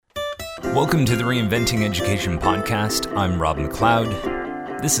Welcome to the Reinventing Education podcast. I'm Rob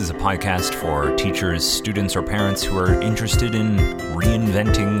McLeod. This is a podcast for teachers, students, or parents who are interested in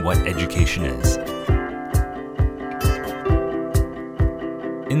reinventing what education is.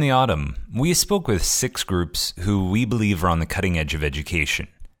 In the autumn, we spoke with 6 groups who we believe are on the cutting edge of education.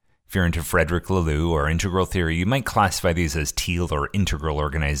 If you're into Frederick Laloux or integral theory, you might classify these as teal or integral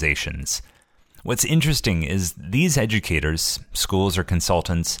organizations. What's interesting is these educators, schools or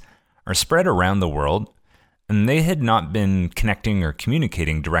consultants, are spread around the world, and they had not been connecting or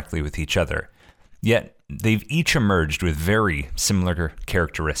communicating directly with each other. Yet, they've each emerged with very similar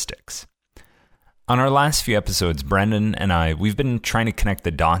characteristics. On our last few episodes, Brendan and we've been trying to connect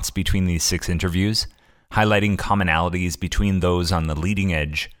the dots between these 6 interviews, highlighting commonalities between those on the leading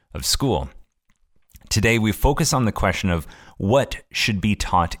edge of school. Today, we focus on the question of what should be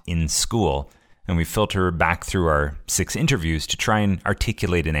taught in school, and we filter back through our 6 interviews to try and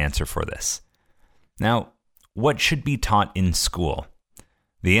articulate an answer for this. Now, what should be taught in school?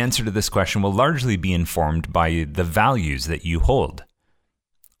 The answer to this question will largely be informed by the values that you hold.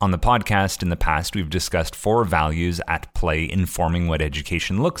 On the podcast in the past, we've discussed 4 values at play informing what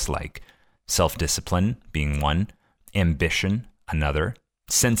education looks like. Self-discipline being one, ambition another,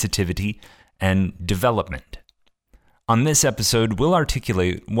 sensitivity, and development. On this episode, we'll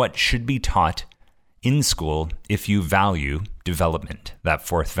articulate what should be taught in school if you value development, that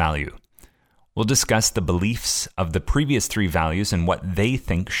 4th value. We'll discuss the beliefs of the previous 3 values and what they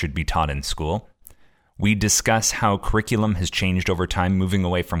think should be taught in school. We discuss how curriculum has changed over time, moving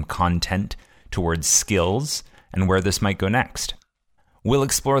away from content towards skills and where this might go next. We'll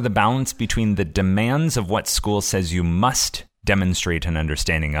explore the balance between the demands of what school says you must demonstrate an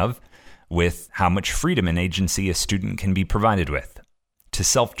understanding of, with how much freedom and agency a student can be provided with to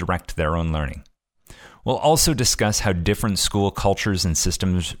self-direct their own learning. We'll also discuss how different school cultures and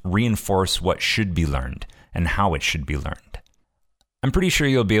systems reinforce what should be learned and how it should be learned. I'm pretty sure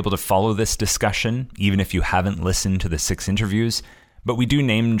you'll be able to follow this discussion, even if you haven't listened to the 6 interviews, but we do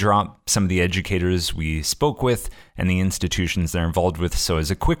name drop some of the educators we spoke with and the institutions they're involved with, so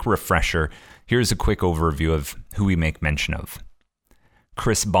as a quick refresher, here's a quick overview of who we make mention of.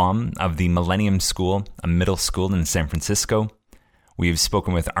 Chris Baum of the Millennium School, a middle school in San Francisco. We've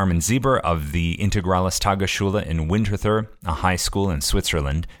spoken with Armin Zieber of the Integrales Tagesschule in Winterthur, a high school in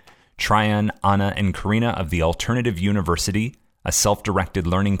Switzerland. Traian, Anna, and Karina of the Alternative University, a self-directed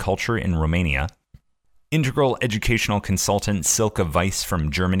learning culture in Romania. Integral educational consultant Silke Weiss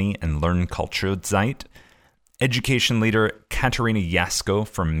from Germany and Lernkulturzeit. Education leader Katerina Yasko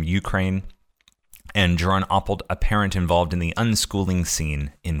from Ukraine. And Joran Oppold, a parent involved in the unschooling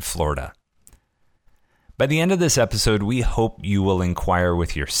scene in Florida. By the end of this episode, we hope you will inquire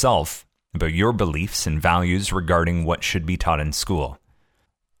with yourself about your beliefs and values regarding what should be taught in school.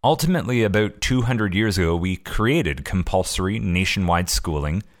 Ultimately, about 200 years ago, we created compulsory nationwide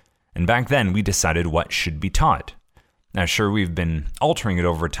schooling, and back then we decided what should be taught. Now, sure, we've been altering it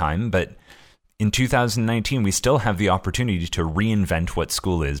over time, but in 2019, we still have the opportunity to reinvent what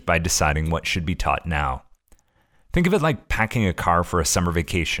school is by deciding what should be taught now. Think of it like packing a car for a summer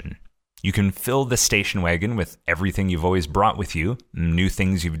vacation. You can fill the station wagon with everything you've always brought with you, new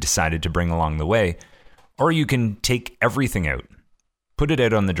things you've decided to bring along the way, or you can take everything out, put it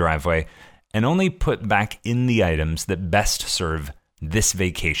out on the driveway, and only put back in the items that best serve this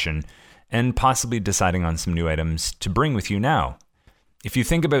vacation, and possibly deciding on some new items to bring with you now. If you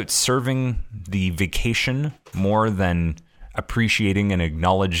think about serving the vacation more than appreciating and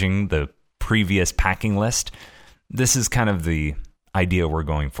acknowledging the previous packing list, this is kind of the idea we're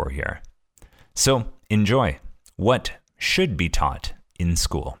going for here. So, enjoy. What should be taught in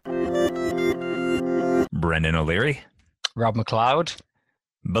school? Brendan O'Leary. Rob McLeod.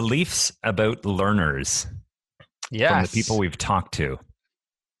 Beliefs about learners. Yes. From the people we've talked to.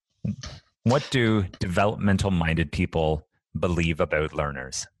 What do developmental-minded people believe about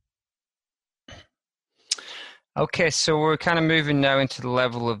learners? Okay, so we're kind of moving now into the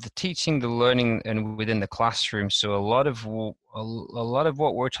level of the teaching, the learning, and within the classroom. So a lot of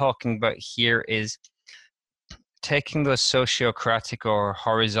what we're talking about here is taking those sociocratic or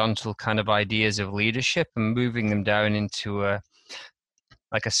horizontal kind of ideas of leadership and moving them down into a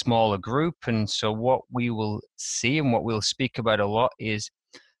smaller group. And so what we will see and what we'll speak about a lot is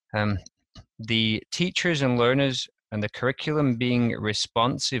the teachers and learners and the curriculum being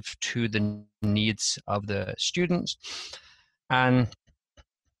responsive to the needs of the students. And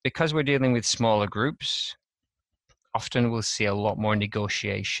because we're dealing with smaller groups, often we'll see a lot more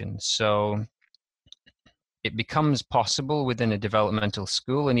negotiation. So it becomes possible within a developmental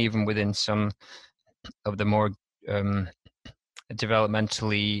school and even within some of the more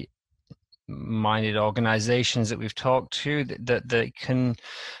developmentally minded organizations that we've talked to that can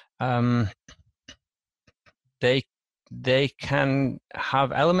um, they can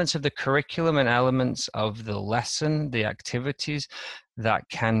have elements of the curriculum and elements of the lesson, the activities that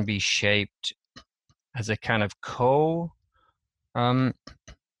can be shaped as a kind of kind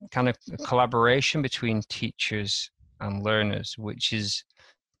of collaboration between teachers and learners, which is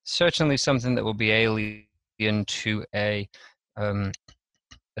certainly something that will be alien to a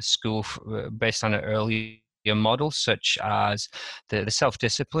school based on an earlier model, such as the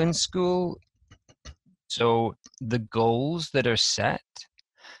self-discipline school. So the goals that are set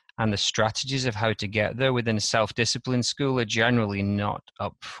and the strategies of how to get there within a self-discipline school are generally not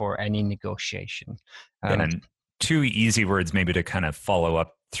up for any negotiation. And two easy words maybe to kind of follow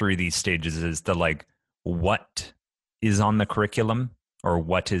up through these stages is the like, what is on the curriculum or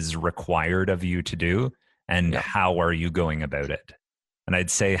what is required of you to do, and how are you going about it? And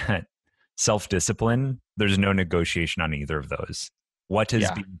I'd say that self-discipline, there's no negotiation on either of those. What is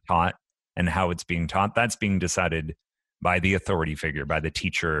being taught and how it's being taught, that's being decided by the authority figure, by the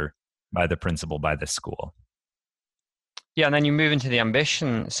teacher, by the principal, by the school. Yeah, and then you move into the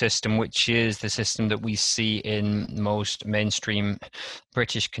ambition system, which is the system that we see in most mainstream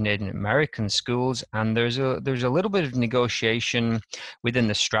British, Canadian, American schools. And there's a little bit of negotiation within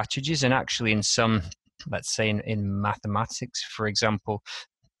the strategies, and actually in some, let's say in mathematics, for example,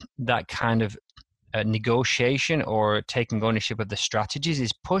 that kind of negotiation or taking ownership of the strategies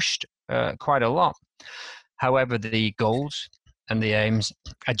is pushed quite a lot. However, the goals and the aims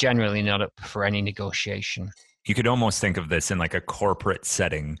are generally not up for any negotiation. You could almost think of this in like a corporate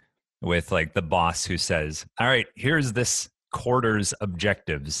setting with like the boss who says, all right, here's this quarter's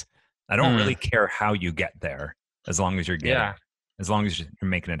objectives. I don't really care how you get there as long as you're getting, as long as you're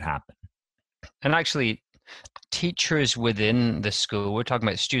making it happen. And actually, teachers within the school, we're talking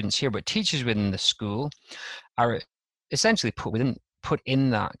about students here, but teachers within the school are essentially put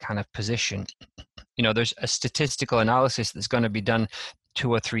in that kind of position. You know, there's a statistical analysis that's going to be done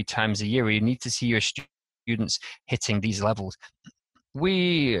 2 or 3 times a year where you need to see your students hitting these levels.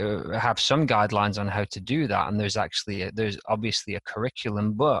 We have some guidelines on how to do that, and there's obviously a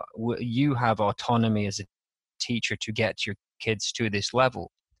curriculum, but you have autonomy as a teacher to get your kids to this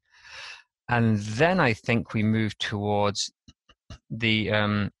level. And then I think we move towards the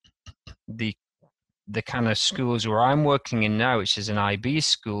kind of schools where I'm working in now, which is an IB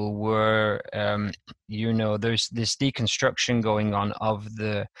school, where there's this deconstruction going on of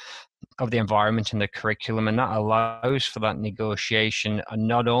the environment and the curriculum, and that allows for that negotiation,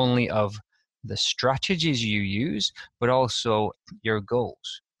 not only of the strategies you use, but also your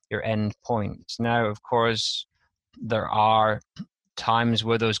goals, your end points. Now, of course, there are times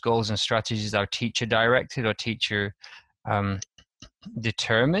where those goals and strategies are teacher directed or teacher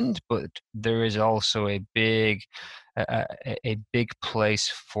determined, but there is also a big place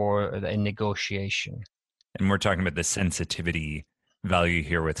for a negotiation. And we're talking about the sensitivity value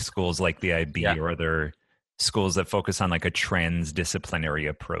here with schools like the IB or other schools that focus on like a transdisciplinary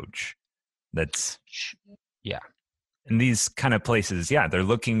approach. That's in these kind of places, they're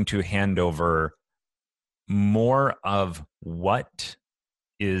looking to hand over more of what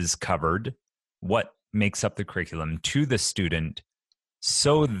is covered, what makes up the curriculum to the student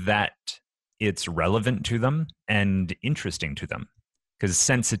so that it's relevant to them and interesting to them. Because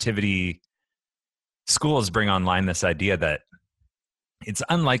sensitivity, schools bring online this idea that it's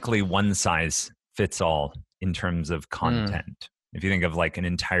unlikely one size fits all in terms of content. If you think of like an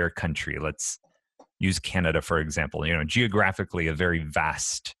entire country, let's use Canada, for example, geographically a very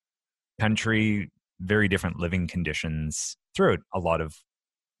vast country, very different living conditions throughout a lot of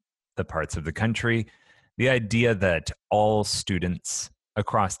the parts of the country. The idea that all students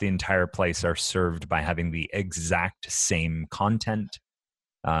across the entire place are served by having the exact same content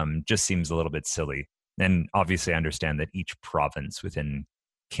just seems a little bit silly. And obviously I understand that each province within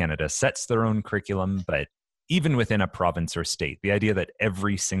Canada sets their own curriculum, but even within a province or state, the idea that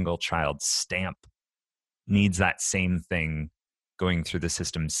every single child's stamp needs that same thing going through the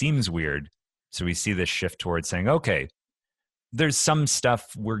system seems weird. So we see this shift towards saying, okay, there's some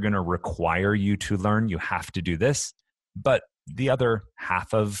stuff we're going to require you to learn. You have to do this, but the other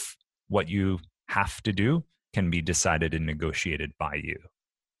half of what you have to do can be decided and negotiated by you.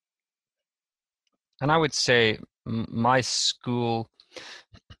 And I would say my school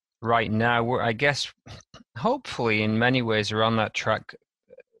right now, we're, I guess, hopefully in many ways are on that track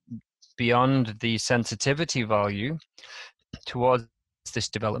beyond the sensitivity value towards this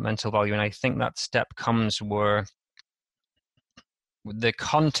developmental value. And I think that step comes where the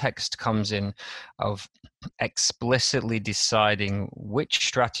context comes in of explicitly deciding which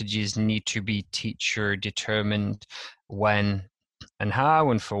strategies need to be teacher determined, when and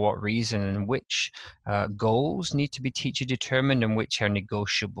how and for what reason, and which goals need to be teacher determined and which are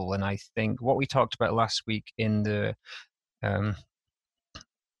negotiable. And I think what we talked about last week in the um,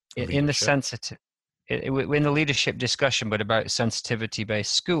 in the Leadership. sensitive in the leadership discussion, but about sensitivity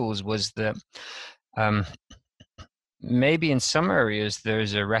based schools, was that um, maybe in some areas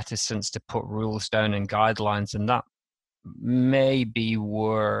there's a reticence to put rules down and guidelines, and that may be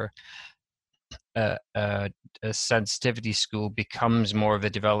where a sensitivity school becomes more of a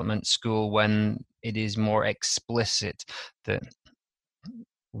development school, when it is more explicit that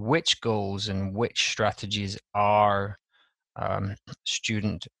which goals and which strategies are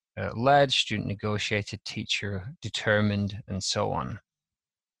student led, student negotiated, teacher determined, and so on.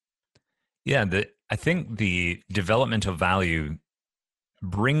 Yeah, I think the developmental value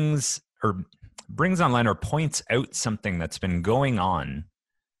brings online or points out something that's been going on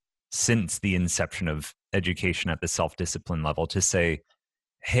since the inception of education at the self-discipline level, to say,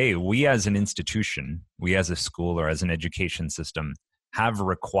 hey, we as an institution, we as a school or as an education system have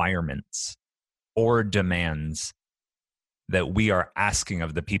requirements or demands that we are asking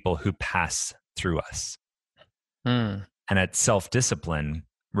of the people who pass through us. And at self-discipline,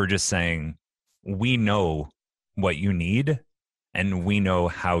 we're just saying, we know what you need and we know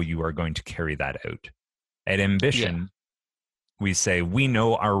how you are going to carry that out. At ambition, we say, we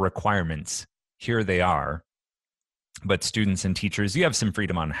know our requirements, here they are, but students and teachers, you have some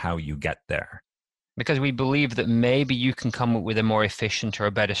freedom on how you get there. Because we believe that maybe you can come up with a more efficient or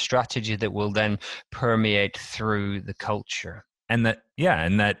a better strategy that will then permeate through the culture. And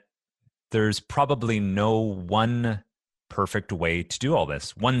that there's probably no one perfect way to do all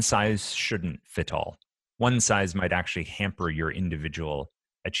this. One size shouldn't fit all. One size might actually hamper your individual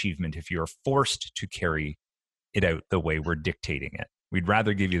achievement if you're forced to carry it out the way we're dictating it. We'd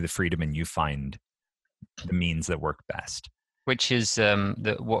rather give you the freedom and you find the means that work best. Which is an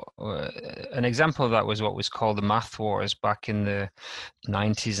example of that was what was called the math wars back in the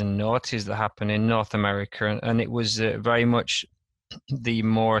 90s and noughties that happened in North America. And it was very much the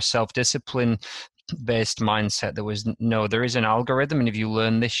more self-discipline based mindset that was, no, there is an algorithm, and if you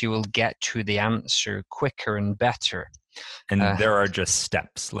learn this, you will get to the answer quicker and better. And there are just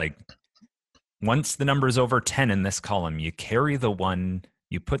steps. Like, once the number is over 10 in this column, you carry the 1,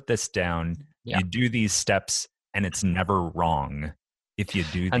 you put this down, you do these steps, and it's never wrong if you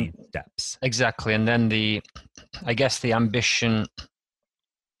do these steps. Exactly. And then I guess the ambition,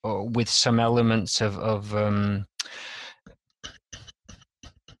 with some elements of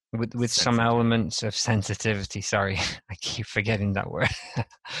with some elements of sensitivity. Sorry, I keep forgetting that word.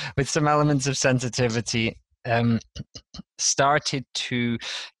 With some elements of sensitivity, started to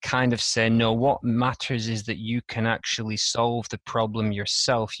kind of say, no, what matters is that you can actually solve the problem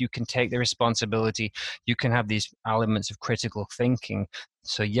yourself. You can take the responsibility. You can have these elements of critical thinking.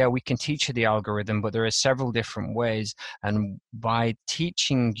 So yeah, we can teach you the algorithm, but there are several different ways. And by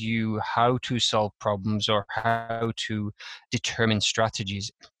teaching you how to solve problems or how to determine strategies,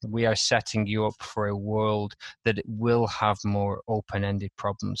 we are setting you up for a world that will have more open-ended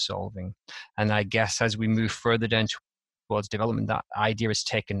problem solving. And I guess as we move further down towards development, that idea is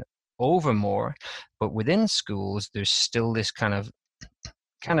taken over more. But within schools, there's still this kind of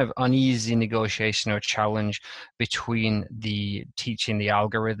uneasy negotiation or challenge between the teaching the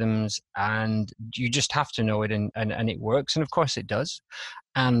algorithms, and you just have to know it, and it works, and of course it does,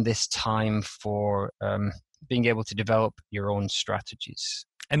 and this time for being able to develop your own strategies.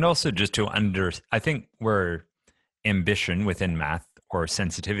 And also just to I think where ambition within math or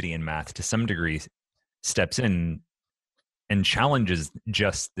sensitivity in math to some degree steps in and challenges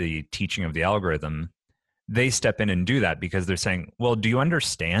just the teaching of the algorithm, they step in and do that because they're saying, well, do you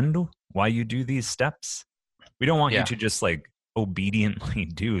understand why you do these steps? We don't want you to just like obediently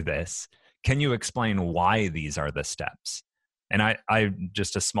do this. Can you explain why these are the steps? And I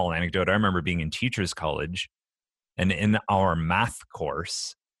just a small anecdote. I remember being in teachers college, and in our math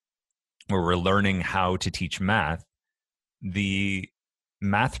course where we're learning how to teach math, the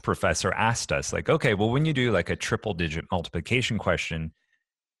math professor asked us, like, okay, well, when you do like a triple digit multiplication question,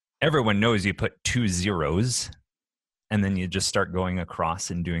 everyone knows you put 2 zeros and then you just start going across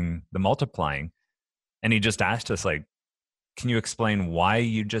and doing the multiplying. And he just asked us, like, can you explain why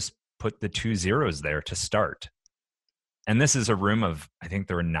you just put the 2 zeros there to start? And this is a room of, I think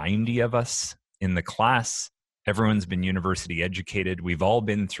there were 90 of us in the class. Everyone's been university educated. We've all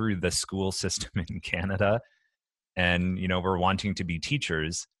been through the school system in Canada. And, you know, we're wanting to be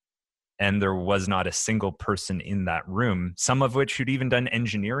teachers. and there was not a single person in that room, some of which who'd even done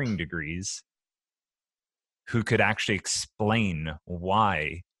engineering degrees, who could actually explain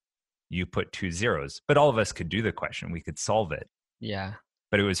why you put 2 zeros. But all of us could do the question. We could solve it. Yeah.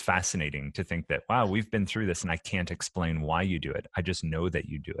 But it was fascinating to think that, wow, we've been through this and I can't explain why you do it. I just know that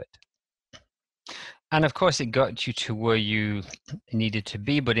you do it. And of course, it got you to where you needed to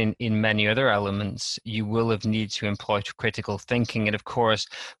be, but in many other elements, you will have needed to employ critical thinking. And of course,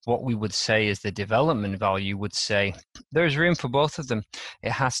 what we would say is the development value would say there's room for both of them.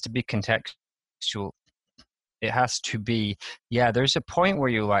 It has to be contextual. It has to be, yeah, there's a point where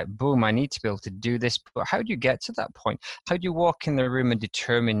you're like, boom, I need to be able to do this. But how do you get to that point? How do you walk in the room and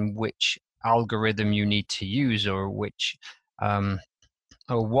determine which algorithm you need to use, or which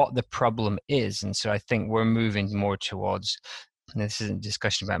or what the problem is? And so I think we're moving more towards, and this isn't a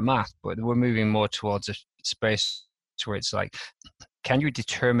discussion about math, but we're moving more towards a space where it's like, can you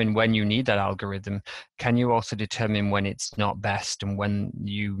determine when you need that algorithm? Can you also determine when it's not best and when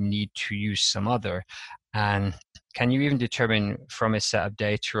you need to use some other? And can you even determine from a set of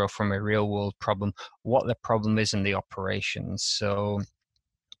data or from a real world problem what the problem is in the operations? So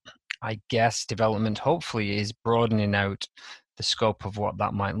I guess development hopefully is broadening out the scope of what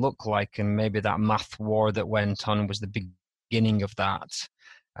that might look like, and maybe that math war that went on was the beginning of that.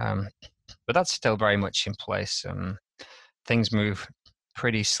 But that's still very much in place. Things move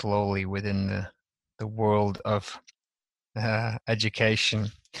pretty slowly within the world of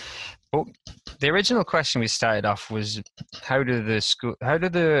education. But the original question we started off was, how do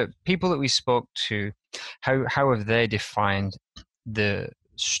the people that we spoke to, how have they defined the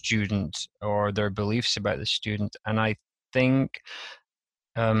student or their beliefs about the student? And I think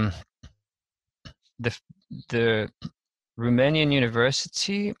the Romanian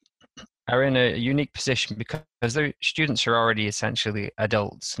university are in a unique position because their students are already essentially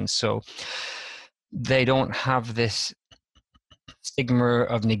adults, and so they don't have this stigma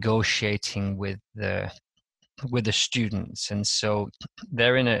of negotiating with the students. And so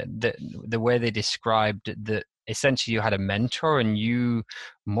they're in the way they described that essentially you had a mentor and you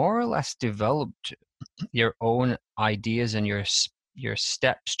more or less developed your own ideas and your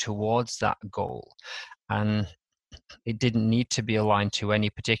steps towards that goal, and it didn't need to be aligned to any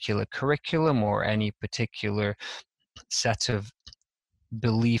particular curriculum or any particular set of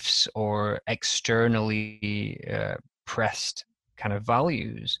beliefs or externally pressed kind of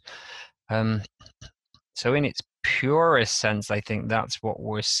values. So in its purest sense, I think that's what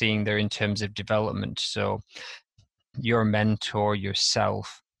we're seeing there in terms of development. So your mentor,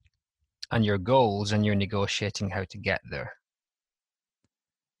 yourself, and your goals, and you're negotiating how to get there.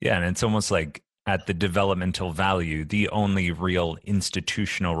 Yeah, and it's almost like at the developmental value, the only real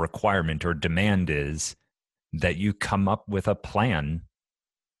institutional requirement or demand is that you come up with a plan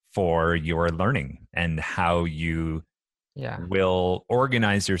for your learning and how you will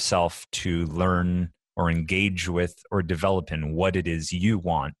organize yourself to learn or engage with or develop in what it is you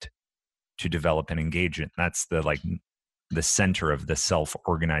want to develop and engage in. That's the center of the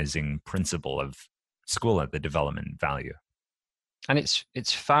self-organizing principle of school at the development value. And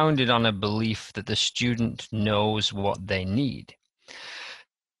it's founded on a belief that the student knows what they need,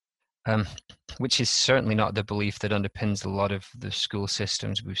 which is certainly not the belief that underpins a lot of the school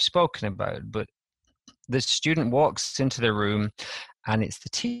systems we've spoken about. But the student walks into the room, and it's the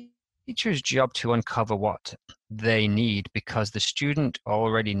teacher's job to uncover what they need, because the student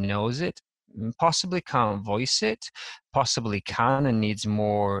already knows it, possibly can't voice it, possibly can and needs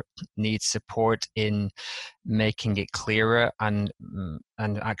support in making it clearer and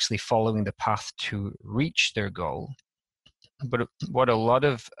actually following the path to reach their goal. But what a lot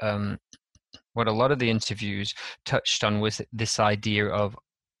of the interviews touched on was this idea of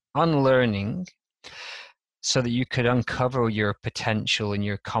unlearning so that you could uncover your potential and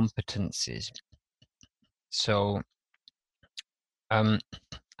your competencies. So and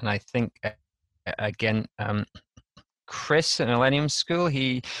I think again, Chris at Millennium School,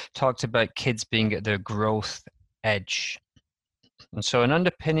 he talked about kids being at their growth edge. And so an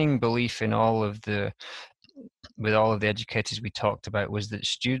underpinning belief in with all of the educators we talked about was that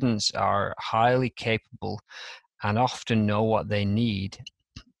students are highly capable and often know what they need.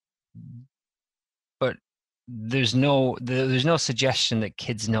 But there's no suggestion that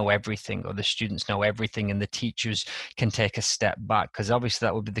kids know everything or the students know everything and the teachers can take a step back, because obviously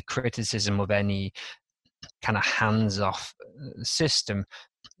that would be the criticism of any kind of hands-off system.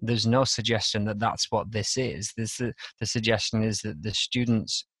 There's no suggestion that that's what this is. The suggestion is that the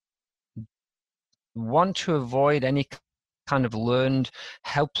students want to avoid any kind of learned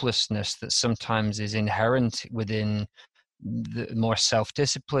helplessness that sometimes is inherent within the more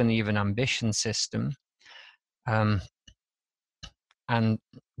self-discipline, even ambition system. And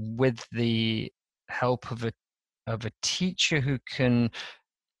with the help of a teacher who can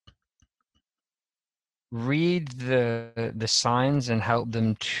read the signs and help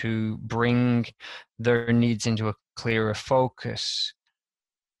them to bring their needs into a clearer focus,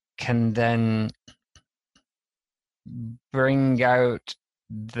 can then bring out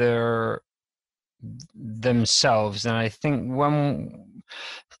themselves. And I think when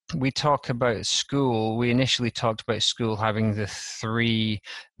we talk about school, we initially talked about school having the three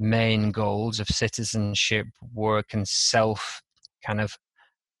main goals of citizenship, work, and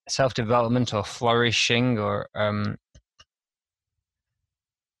self-development or flourishing, or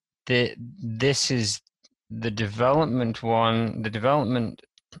this is the development one. The development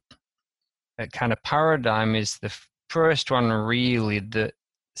kind of paradigm is the first one really that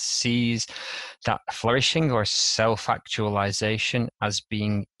sees that flourishing or self-actualization as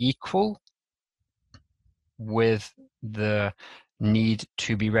being equal with the need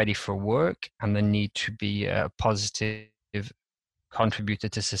to be ready for work and the need to be a positive contributor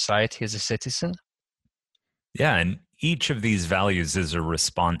to society as a citizen. Yeah, and each of these values is a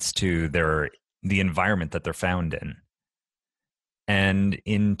response to the environment that they're found in. And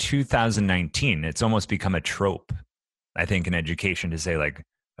in 2019, it's almost become a trope, I think, in education to say, like,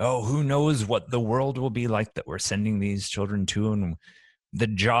 oh, who knows what the world will be like that we're sending these children to, and the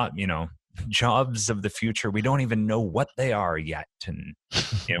jobs of the future, we don't even know what they are yet. And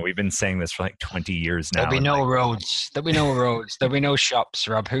we've been saying this for like 20 years now. There'll be no roads. There'll be no roads. There'll be no shops,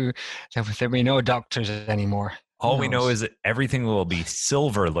 Rob. There'll be no doctors anymore. All we know is that everything will be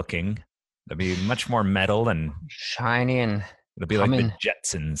silver looking. There'll be much more metal and shiny, and it'll be like the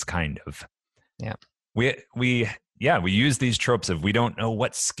Jetsons, kind of. Yeah. We use these tropes of we don't know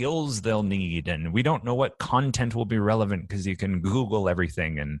what skills they'll need, and we don't know what content will be relevant because you can Google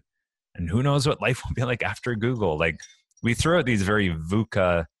everything, and who knows what life will be like after Google. Like, we throw out these very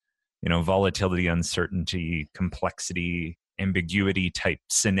VUCA, volatility, uncertainty, complexity, ambiguity type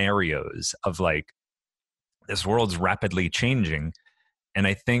scenarios of like, this world's rapidly changing. And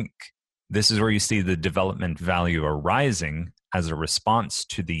I think this is where you see the development value arising as a response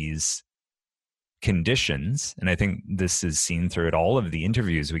to these conditions. And I think this is seen throughout all of the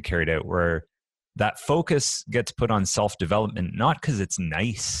interviews we carried out, where that focus gets put on self-development, not because it's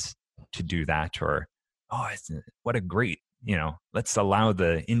nice to do that, or, what a great, let's allow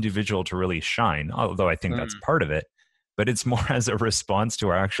the individual to really shine, although I think that's part of it. But it's more as a response to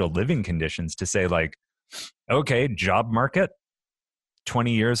our actual living conditions to say, like, okay, job market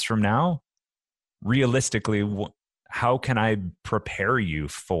 20 years from now, realistically, how can I prepare you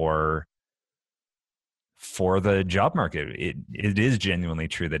for the job market? It is genuinely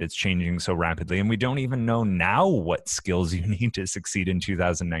true that it's changing so rapidly, and we don't even know now what skills you need to succeed in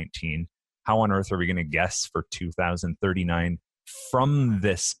 2019. How on earth are we going to guess for 2039 from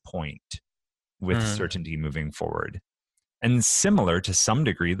this point with certainty moving forward? And similar to some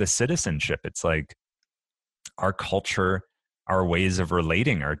degree, the citizenship, it's like our culture, our ways of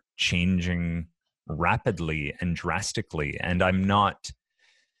relating are changing rapidly and drastically. And I'm not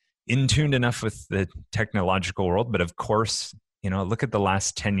in tuned enough with the technological world, but of course, look at the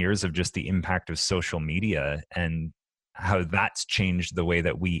last 10 years of just the impact of social media and how that's changed the way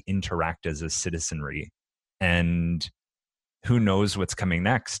that we interact as a citizenry. And who knows what's coming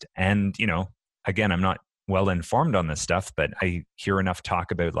next? And, again, I'm not well informed on this stuff, but I hear enough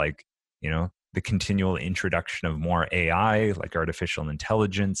talk about, like, the continual introduction of more AI, like artificial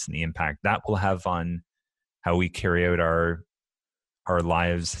intelligence, and the impact that will have on how we carry out our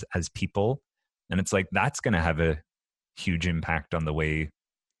lives as people. And it's like, that's going to have a huge impact on the way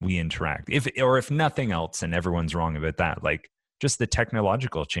we interact. If nothing else, and everyone's wrong about that, like, just the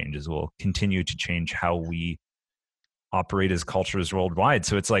technological changes will continue to change how we operate as cultures worldwide.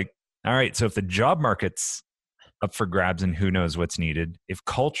 So it's like, all right, so if the job market's up for grabs and who knows what's needed, if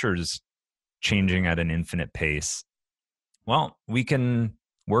culture's changing at an infinite pace, well, we can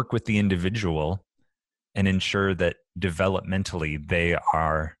work with the individual and ensure that developmentally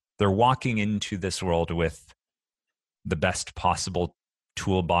they're walking into this world with the best possible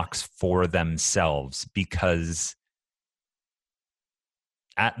toolbox for themselves. Because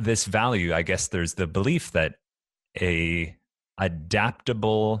at this value, I guess there's the belief that a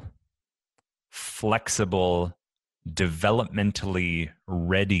adaptable, flexible, developmentally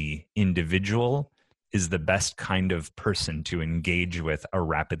ready individual is the best kind of person to engage with a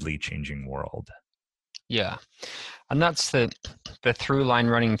rapidly changing world. Yeah. And that's the through line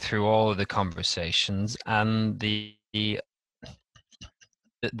running through all of the conversations. And the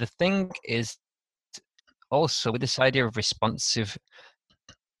thing is, also with this idea of responsivity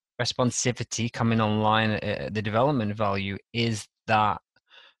coming online, the development value is that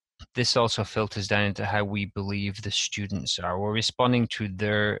this also filters down into how we believe the students are. We're responding to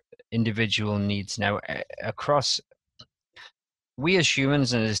their individual needs. Now, across, we as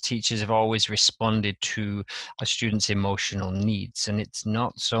humans and as teachers have always responded to a student's emotional needs. And it's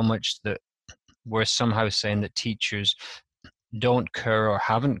not so much that we're somehow saying that teachers don't care or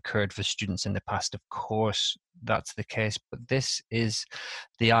haven't cared for students in the past. Of course, that's the case. But this is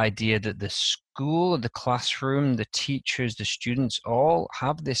the idea that the school, the classroom, the teachers, the students all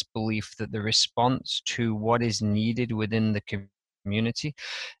have this belief that the response to what is needed within the community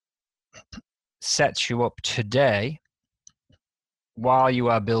sets you up today while you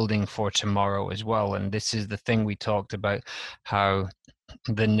are building for tomorrow as well. And this is the thing we talked about, how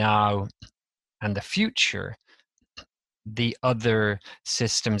the now and the future, the other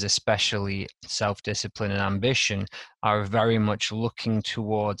systems, especially self-discipline and ambition, are very much looking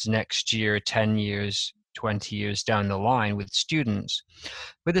towards next year, 10 years, 20 years down the line with students.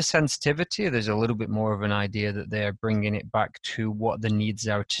 With the sensitivity, there's a little bit more of an idea that they're bringing it back to what the needs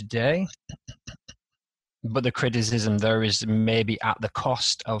are today. But the criticism there is maybe at the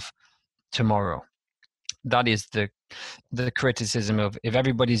cost of tomorrow. That is the criticism of, if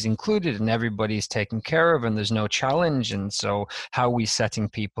everybody's included and everybody's taken care of and there's no challenge, and so how are we setting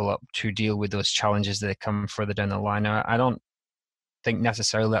people up to deal with those challenges that come further down the line? Now, I don't think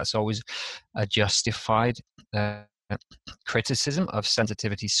necessarily that's always a justified criticism of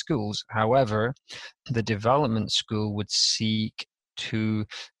sensitivity schools. However, the development school would seek to,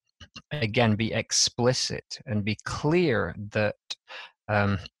 again, be explicit and be clear that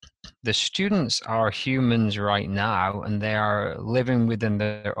the students are humans right now and they are living within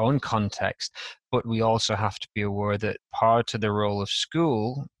their own context, but we also have to be aware that part of the role of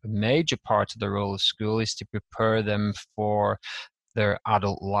school, a major part of the role of school, is to prepare them for their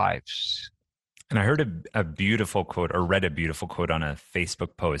adult lives. And I heard a beautiful quote, or read a beautiful quote on a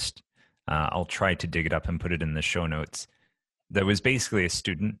Facebook post. I'll try to dig it up and put it in the show notes. That was basically a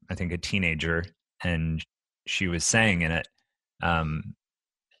student, I think a teenager, and she was saying in it,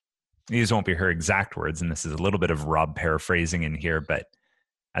 these won't be her exact words, and this is a little bit of Rob paraphrasing in here, but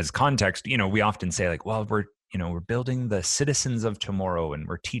as context, we often say like, well, we're building the citizens of tomorrow, and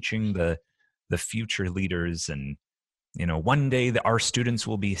we're teaching the future leaders, and one day our students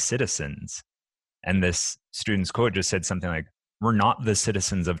will be citizens. And this student's quote just said something like, we're not the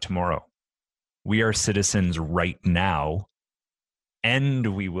citizens of tomorrow. We are citizens right now,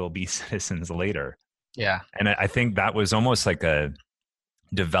 and we will be citizens later. Yeah. And I think that was almost like a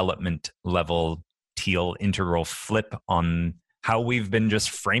development level Thiel integral flip on how we've been just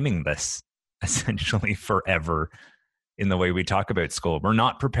framing this essentially forever in the way we talk about school. We're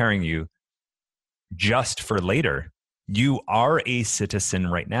not preparing you just for later. You are a citizen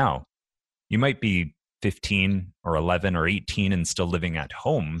right now. You might be 15 or 11 or 18 and still living at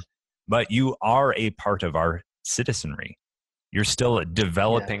home, but you are a part of our citizenry. You're still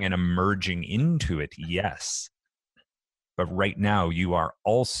developing and emerging into it, yes. But right now, you are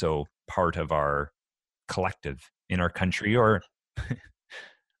also part of our collective in our country or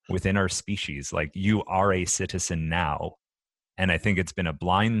within our species. Like, you are a citizen now. And I think it's been a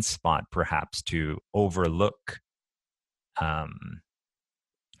blind spot, perhaps, to overlook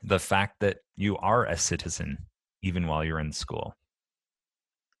the fact that you are a citizen even while you're in school.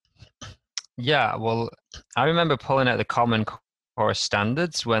 Yeah, well, I remember pulling out the Common Core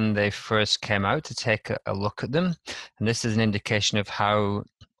standards when they first came out to take a look at them. And this is an indication of how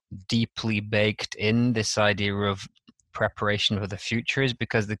deeply baked in this idea of preparation for the future is,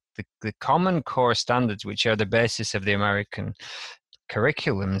 because the Common Core standards, which are the basis of the American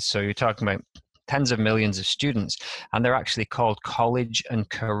curriculum, so you're talking about tens of millions of students, and they're actually called college and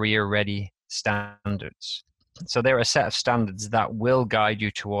career ready standards. So they're a set of standards that will guide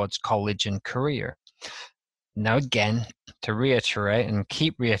you towards college and career. Now, again, to reiterate and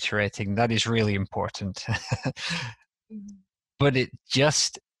keep reiterating, that is really important. But it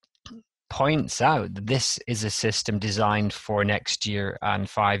just points out that this is a system designed for next year and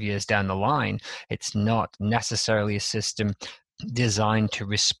 5 years down the line. It's not necessarily a system designed to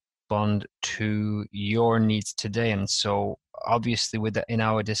respond to your needs today. And so obviously in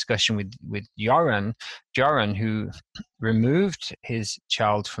our discussion with Joran, who removed his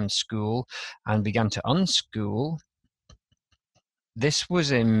child from school and began to unschool, this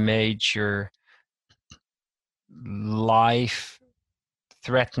was a major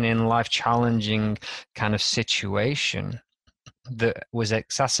life-threatening, life-challenging kind of situation that was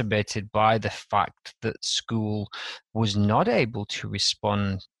exacerbated by the fact that school was not able to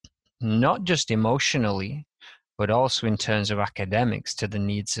respond not just emotionally, but also in terms of academics to the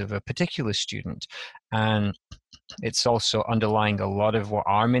needs of a particular student. And it's also underlying a lot of what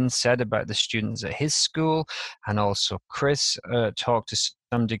Armin said about the students at his school, and also Chris talked to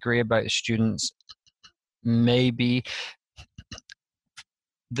some degree about students. Maybe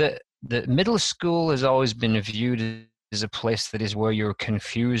the middle school has always been viewed as a place that is where you're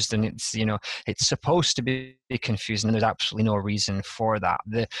confused, and it's, you know, it's supposed to be confusing, and there's absolutely no reason for that.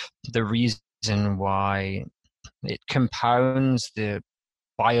 The reason why it compounds the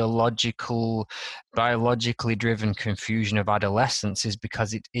biologically driven confusion of adolescence is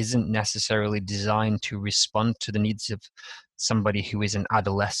because it isn't necessarily designed to respond to the needs of somebody who is an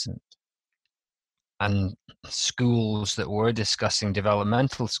adolescent. And schools that we're discussing,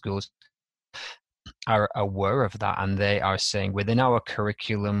 developmental schools, are aware of that, and they are saying within our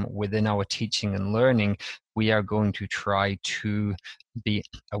curriculum, within our teaching and learning, we are going to try to be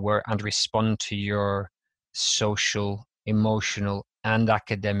aware and respond to your social, emotional, and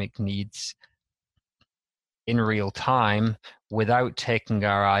academic needs in real time without taking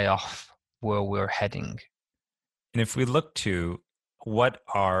our eye off where we're heading. And if we look to what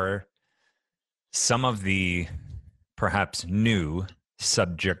are some of the perhaps new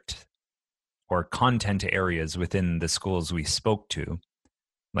subject or content areas within the schools we spoke to,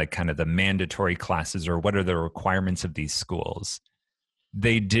 like kind of the mandatory classes or what are the requirements of these schools,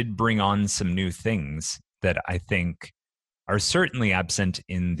 they did bring on some new things that I think are certainly absent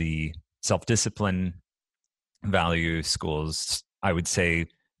in the self-discipline value schools. I would say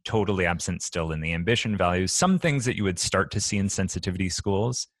totally absent still in the ambition values. Some things that you would start to see in sensitivity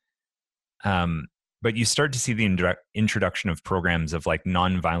schools. But you start to see the introduction of programs of like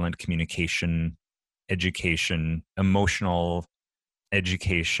nonviolent communication, education, emotional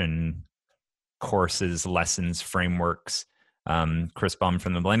education, courses, lessons, frameworks. Chris Baum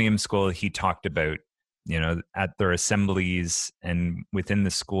from the Millennium School, he talked about, you know, at their assemblies and within the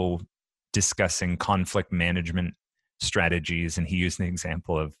school discussing conflict management strategies. And he used the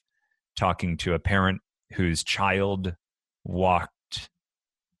example of talking to a parent whose child walked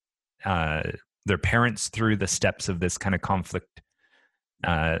their parents through the steps of this kind of conflict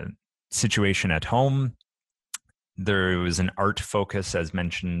situation at home. There was an art focus, as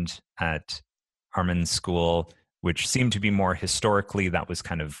mentioned, at Armin's school, which seemed to be more historically. That was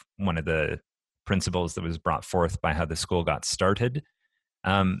kind of one of the principles that was brought forth by how the school got started.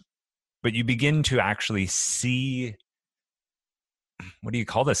 But you begin to actually see, what do you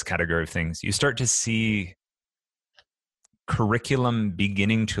call this category of things? You start to see curriculum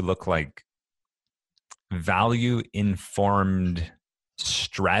beginning to look like value-informed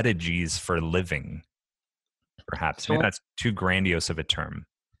strategies for living, perhaps. Maybe that's too grandiose of a term.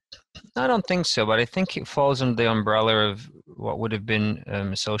 I don't think so, but I think it falls under the umbrella of what would have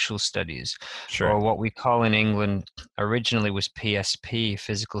been social studies, Sure. or what we call in England originally was PSP,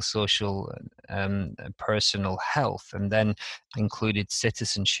 physical, social, personal health, and then included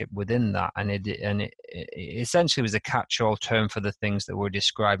citizenship within that. And it essentially was a catch-all term for the things that we're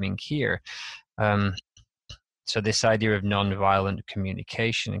describing here. So this idea of non-violent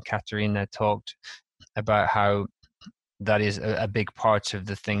communication, and Katerina talked about how that is a big part of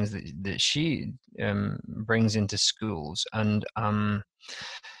the things that she brings into schools. And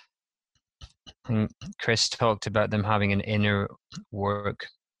Chris talked about them having an inner work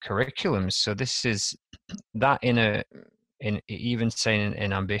curriculum. So this is that in even saying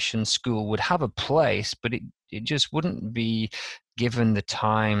an ambition school would have a place, but it just wouldn't be given the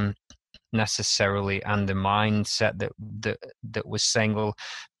time necessarily and the mindset that was saying, well,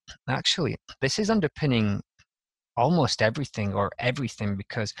 actually, this is underpinning almost everything or everything,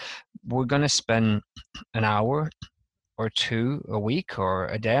 because we're going to spend an hour or two a week or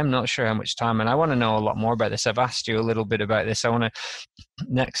a day. I'm not sure how much time, and I want to know a lot more about this. I've asked you a little bit about this. I want to,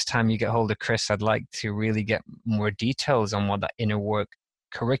 next time you get hold of Chris, I'd like to really get more details on what that inner work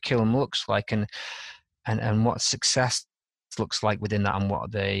curriculum looks like, and what success looks like within that, and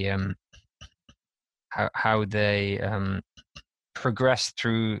what they how they progress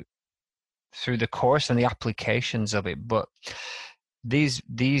through the course and the applications of it. But these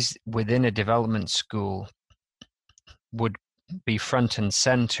within a development school would be front and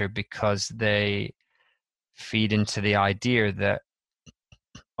center, because they feed into the idea that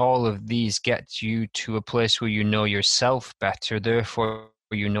all of these get you to a place where you know yourself better, therefore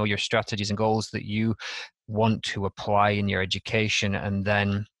you know your strategies and goals that you want to apply in your education. And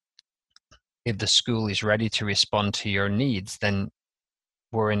then if the school is ready to respond to your needs, then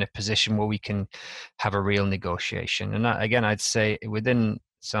we're in a position where we can have a real negotiation. And again, I'd say within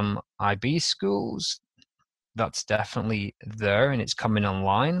some IB schools, that's definitely there and it's coming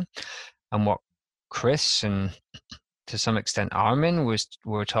online. And what Chris and to some extent Armin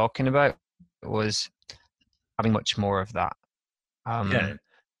were talking about was having much more of that. Yeah.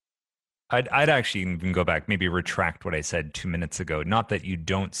 I'd actually even go back, maybe retract what I said 2 minutes ago. Not that you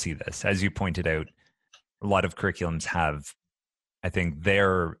don't see this. As you pointed out, a lot of curriculums have, I think,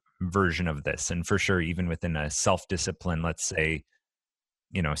 their version of this. And for sure, even within a self-discipline, let's say,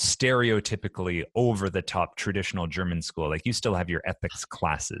 stereotypically over the top traditional German school, like you still have your ethics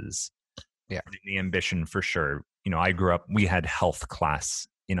classes. Yeah. The ambition for sure. I grew up, we had health class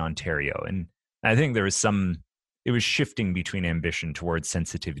in Ontario. And I think there was it was shifting between ambition towards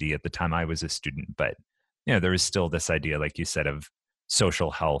sensitivity at the time I was a student. But, there was still this idea, like you said, of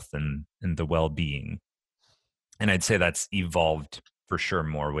social health and the well-being. And I'd say that's evolved for sure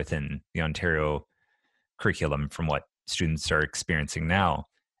more within the Ontario curriculum from what students are experiencing now.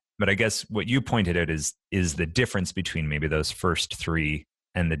 But I guess what you pointed out is the difference between maybe those first three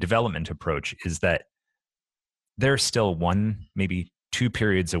and the development approach is that there's still one, maybe 2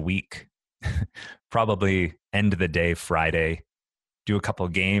 periods a week, probably end of the day, Friday, do a couple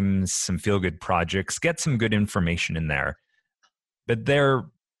games, some feel good projects, get some good information in there. But they're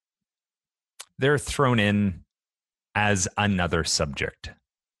thrown in as another subject,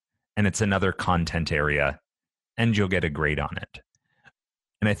 and it's another content area, and you'll get a grade on it.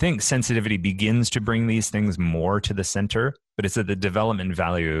 And I think sensitivity begins to bring these things more to the center, but it's at the development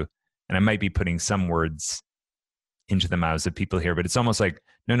value. And I might be putting some words into the mouths of people here, but it's almost like,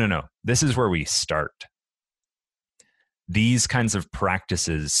 no. This is where we start. These kinds of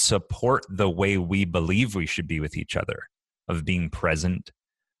practices support the way we believe we should be with each other, of being present,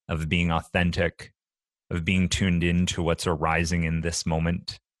 of being authentic, of being tuned into what's arising in this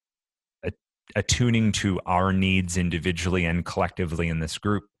moment, attuning to our needs individually and collectively in this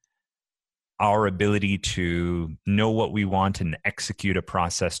group, our ability to know what we want and execute a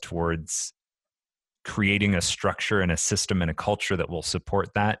process towards creating a structure and a system and a culture that will support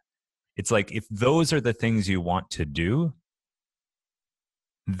that. It's like, if those are the things you want to do,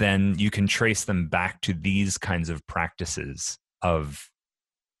 then you can trace them back to these kinds of practices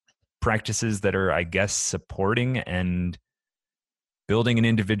that are, I guess, supporting and building an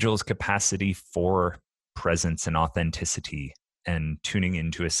individual's capacity for presence and authenticity and tuning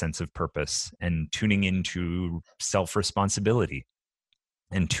into a sense of purpose and tuning into self-responsibility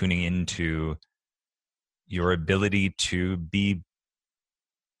and tuning into your ability to be,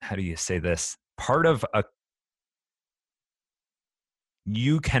 how do you say this? Part of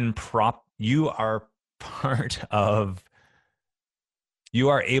you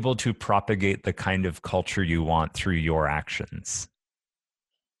are able to propagate the kind of culture you want through your actions.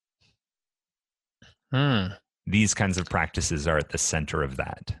 These kinds of practices are at the center of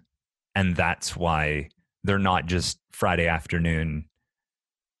that. And that's why they're not just Friday afternoon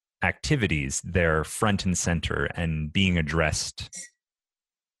activities. They're front and center and being addressed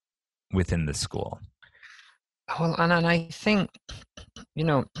within the school. Well, and I think,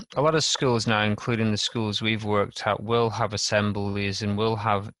 a lot of schools now, including the schools we've worked at, will have assemblies and will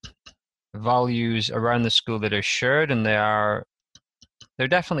have values around the school that are shared, and they're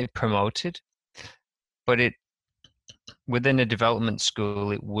definitely promoted. But within a development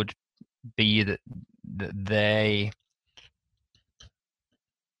school, it would be that they,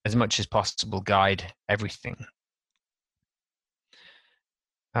 as much as possible, guide everything.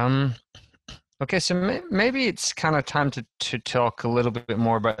 Okay, so maybe it's kind of time to talk a little bit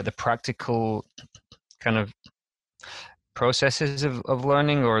more about the practical kind of processes of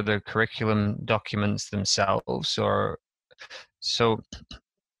learning, or the curriculum documents themselves. So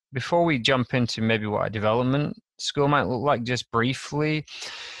before we jump into maybe what a development school might look like, just briefly,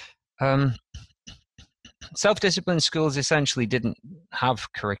 self-discipline schools essentially didn't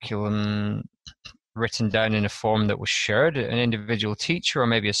have curriculum written down in a form that was shared. An individual teacher or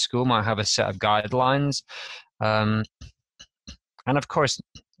maybe a school might have a set of guidelines. And of course,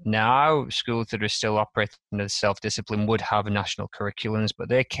 now schools that are still operating as self-discipline would have national curriculums, but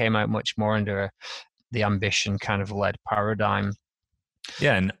they came out much more under the ambition kind of led paradigm.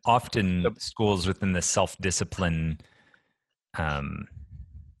 Yeah, and often schools within the self-discipline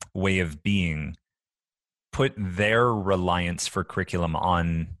way of being put their reliance for curriculum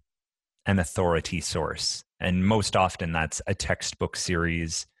on an authority source. And most often that's a textbook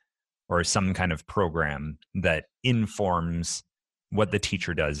series or some kind of program that informs what the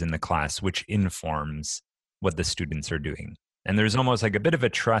teacher does in the class, which informs what the students are doing. And there's almost like a bit of a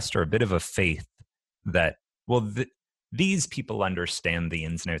trust or a bit of a faith that, well, these people understand the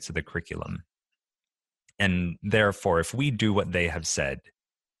ins and outs of the curriculum. And therefore, if we do what they have said,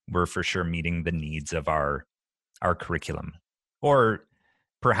 we're for sure meeting the needs of our our curriculum. Or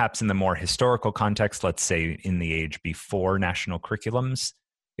perhaps in the more historical context, let's say in the age before national curriculums,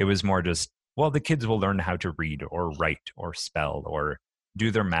 it was more just, well, the kids will learn how to read or write or spell or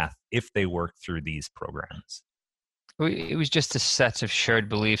do their math if they work through these programs. It was just a set of shared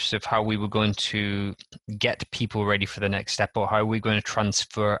beliefs of how we were going to get people ready for the next step, or how we're going to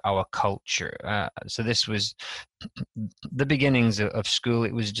transfer our culture. So this was the beginnings of school.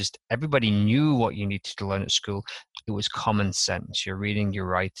 It was just everybody knew what you needed to learn at school. It was common sense, your reading, your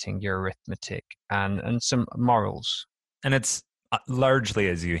writing, your arithmetic, and some morals. And it's largely,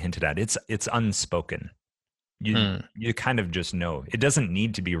 as you hinted at, it's unspoken. You kind of just know. It doesn't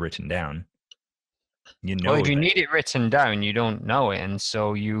need to be written down. You know, well, if you need it written down, you don't know it, and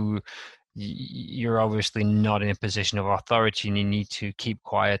so you're obviously not in a position of authority, and you need to keep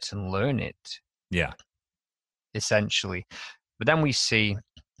quiet and learn it. Yeah, essentially. But then we see,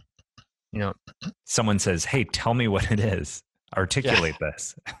 someone says, "Hey, tell me what it is. Articulate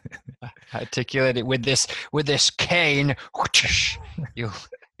this." Articulate it with this cane.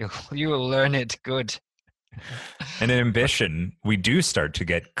 You'll learn it good. And in ambition, we do start to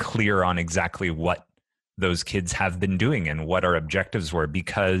get clear on exactly what those kids have been doing and what our objectives were,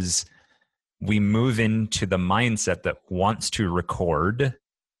 because we move into the mindset that wants to record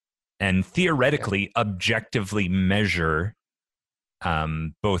and theoretically objectively measure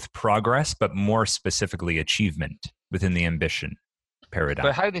both progress, but more specifically achievement within the ambition paradigm.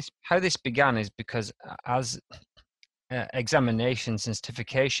 But how this began is because as examinations and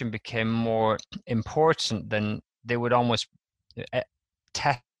certification became more important, then they would almost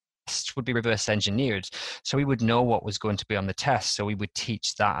tests would be reverse engineered, so we would know what was going to be on the test, so we would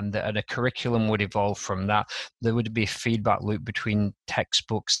teach that, and a curriculum would evolve from that. There would be a feedback loop between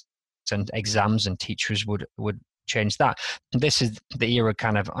textbooks and exams, and teachers would change that. This is the era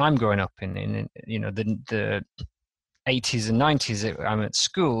kind of I'm growing up in the 80s and 90s. I'm at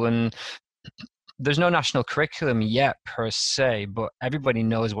school, and there's no national curriculum yet per se, but everybody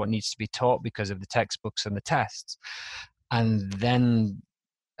knows what needs to be taught because of the textbooks and the tests. And then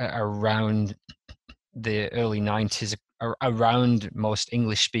around the early 90s, around most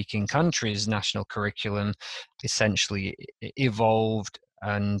English-speaking countries, national curriculum essentially evolved,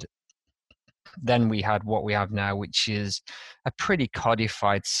 and then we had what we have now, which is a pretty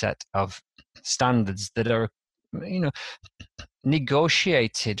codified set of standards that are,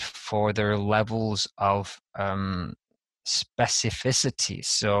 negotiated for their levels of specificity.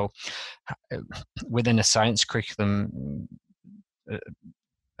 So within a science curriculum,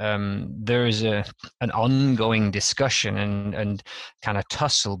 there is an ongoing discussion and kind of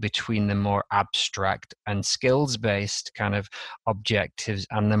tussle between the more abstract and skills-based kind of objectives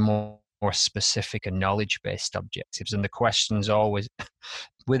and the more specific and knowledge-based objectives. And the question is always,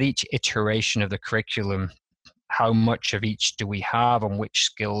 with each iteration of the curriculum, how much of each do we have, and which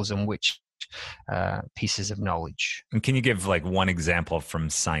skills and which pieces of knowledge? And can you give like one example from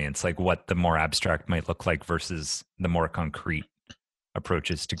science, like what the more abstract might look like versus the more concrete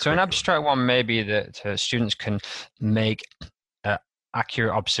approaches to curriculum? So an abstract one may be that students can make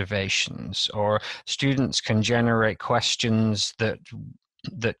accurate observations, or students can generate questions that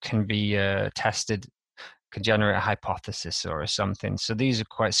can be tested, can generate a hypothesis or something. So these are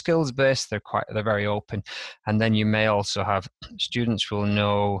quite skills based. They're very open. And then you may also have students will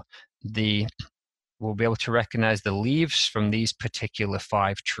be able to recognize the leaves from these particular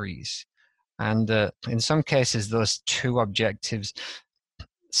 5 trees. And in some cases, those 2 objectives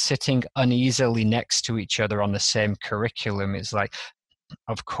sitting uneasily next to each other on the same curriculum is like,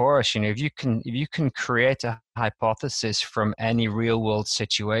 of course, if you can create a hypothesis from any real world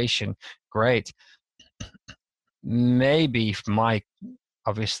situation, great. Maybe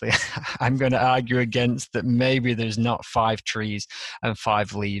obviously I'm going to argue against that. Maybe there's not 5 trees and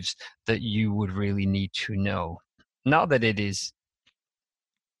 5 leaves that you would really need to know. Not that it is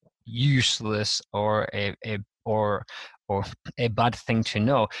useless or a bad thing to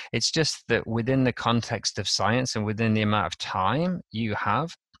know. It's just that within the context of science and within the amount of time you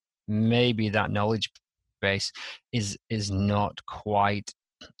have, maybe that knowledge base is not quite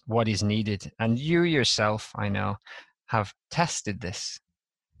what is needed. And you yourself, I know, have tested this.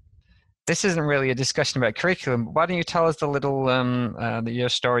 This isn't really a discussion about curriculum. Why don't you tell us the little your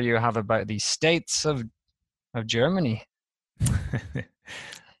story you have about the states of Germany?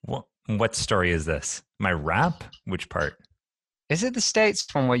 What story is this? My rap? Which part? Is it the states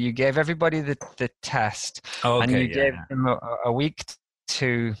one where you gave everybody the test, okay, and you gave them a week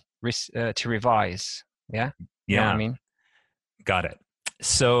to revise? Yeah. You know what I mean? Got it.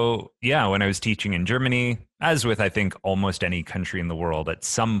 So yeah, when I was teaching in Germany, as with I think almost any country in the world, at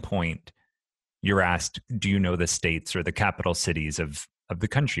some point you're asked, do you know the states or the capital cities of the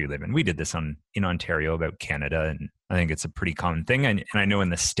country you live in? We did this in Ontario about Canada, and I think it's a pretty common thing. And I know in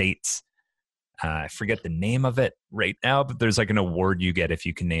the States, I forget the name of it right now, but there's like an award you get if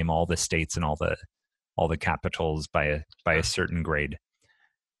you can name all the states and all the capitals by a certain grade.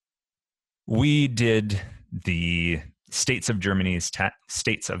 We did the States of Germany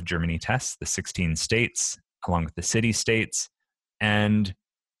test, the 16 states, along with the city states. And,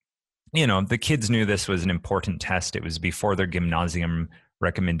 the kids knew this was an important test. It was before their gymnasium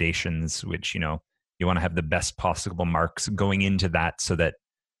recommendations, which, you want to have the best possible marks going into that so that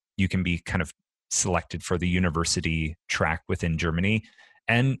you can be kind of selected for the university track within Germany.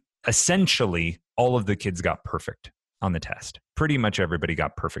 And essentially, all of the kids got perfect on the test. Pretty much everybody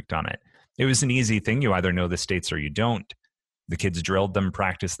got perfect on it. It was an easy thing. You either know the states or you don't. The kids drilled them,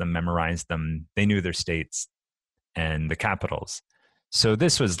 practiced them, memorized them. They knew their states and the capitals. So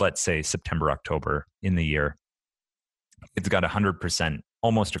this was, let's say, September, October in the year. It's got 100%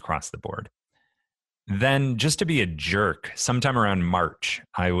 almost across the board. Then, just to be a jerk, sometime around March,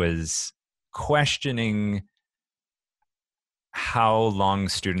 I was questioning how long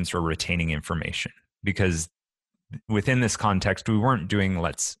students were retaining information, because within this context, we weren't doing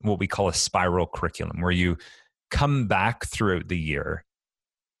what we call a spiral curriculum, where you come back throughout the year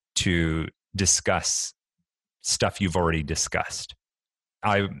to discuss stuff you've already discussed.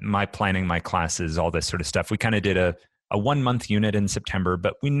 My planning, my classes, all this sort of stuff. We kind of did a 1 month unit in September,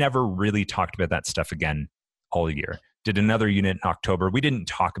 but we never really talked about that stuff again all year. Did another unit in October. We didn't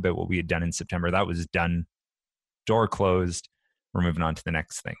talk about what we had done in September. That was done, door closed. We're moving on to the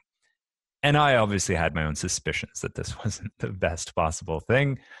next thing. And I obviously had my own suspicions that this wasn't the best possible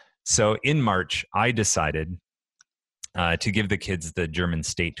thing. So in March, I decided to give the kids the German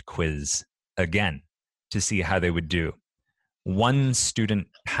state quiz again to see how they would do. One student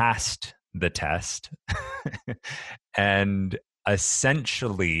passed the test and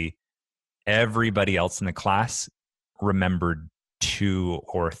essentially everybody else in the class remembered 2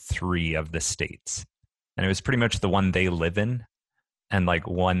 or 3 of the states. And it was pretty much the one they live in and like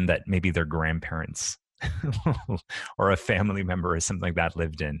one that maybe their grandparents or a family member or something like that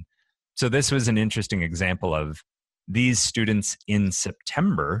lived in. So this was an interesting example of these students in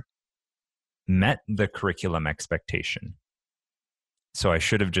September met the curriculum expectation. So I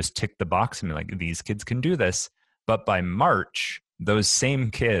should have just ticked the box and be like, these kids can do this. But by March, those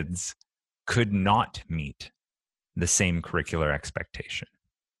same kids could not meet the same curricular expectation.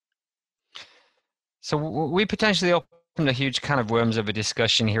 So we potentially opened a huge can of worms of a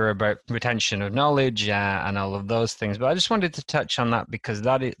discussion here about retention of knowledge and all of those things. But I just wanted to touch on that because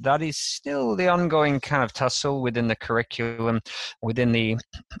that is still the ongoing kind of tussle within the curriculum, within the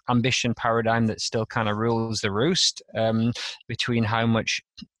ambition paradigm that still kind of rules the roost, between how much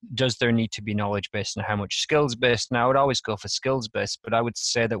does there need to be knowledge-based and how much skills-based. Now, I would always go for skills-based, but I would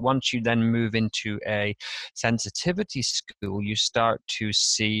say that once you then move into a sensitivity school, you start to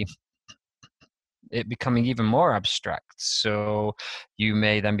see it becoming even more abstract. So you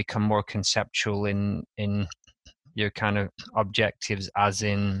may then become more conceptual in your kind of objectives, as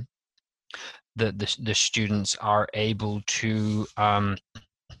in the students are able to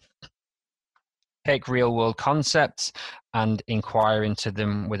take real world concepts and inquire into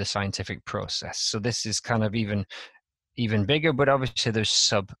them with a scientific process. So this is kind of even bigger, but obviously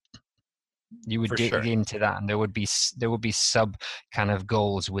there's you would dig into that, and there would be sub kind of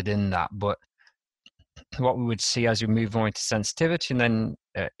goals within that. But what we would see as we move more into sensitivity, and then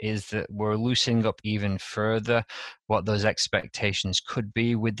is that we're loosening up even further what those expectations could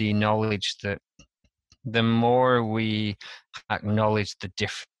be, with the knowledge that the more we acknowledge the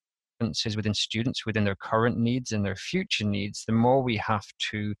differences within students, within their current needs and their future needs, the more we have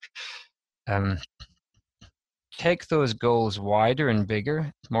to take those goals wider and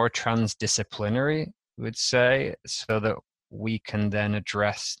bigger, more transdisciplinary, I would say, so that we can then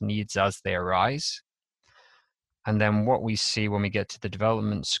address needs as they arise. And then what we see when we get to the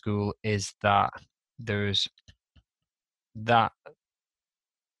development school is that there's that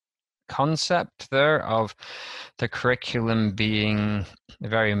concept there of the curriculum being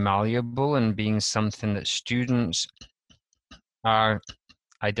very malleable and being something that students are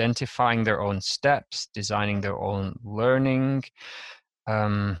identifying their own steps, designing their own learning.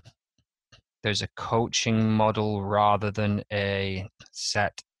 There's a coaching model rather than a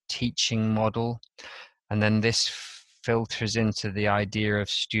set teaching model. And then this filters into the idea of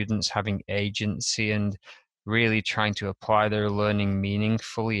students having agency and really trying to apply their learning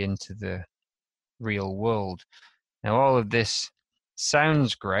meaningfully into the real world. Now, all of this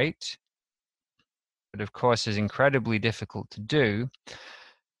sounds great, but of course is incredibly difficult to do.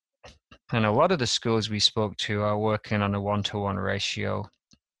 And a lot of the schools we spoke to are working on a 1-to-1 ratio.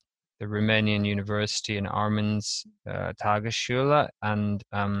 The Romanian University in Armens, Tagesschule, and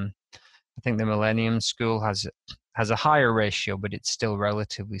I think the Millennium School has a higher ratio, but it's still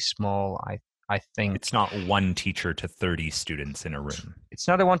relatively small. I think it's not 1 teacher to 30 students in a room. It's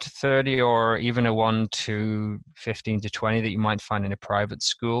not a 1 to 30 or even a 1 to 15 to 20 that you might find in a private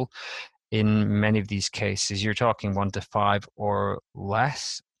school. In many of these cases, you're talking 1 to 5 or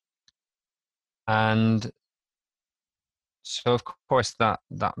less. And so, of course, that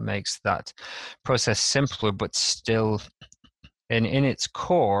makes that process simpler, but still, in its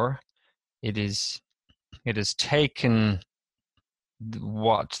core, it has taken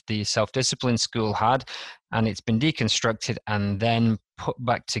what the self-discipline school had, and it's been deconstructed and then put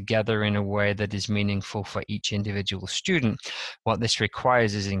back together in a way that is meaningful for each individual student. What this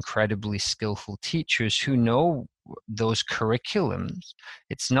requires is incredibly skillful teachers who know those curriculums.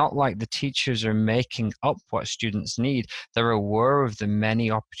 It's not like the teachers are making up what students need. They're aware of the many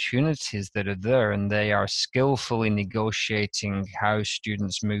opportunities that are there, and they are skillfully negotiating how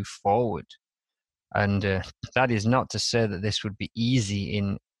students move forward. And that is not to say that this would be easy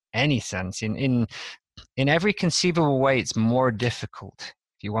in any sense. In every conceivable way, it's more difficult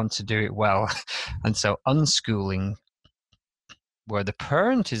if you want to do it well. And so unschooling, where the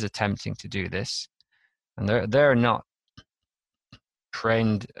parent is attempting to do this, and they're not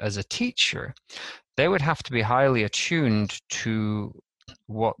trained as a teacher, they would have to be highly attuned to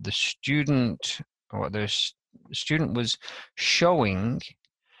what the student was showing.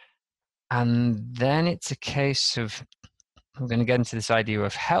 And then it's a case of, I'm going to get into this idea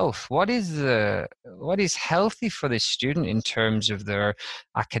of health. What is healthy for this student in terms of their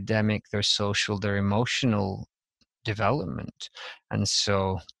academic, their social, their emotional development? And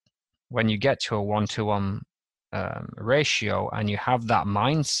so when you get to a 1-to-1 ratio and you have that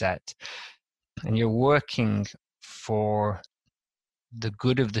mindset and you're working for the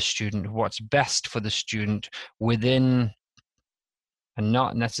good of the student, what's best for the student within, and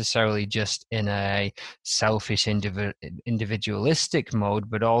not necessarily just in a selfish individualistic mode,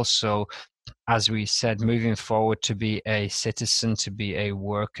 but also, as we said, moving forward to be a citizen, to be a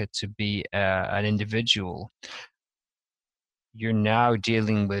worker, to be an individual. You're now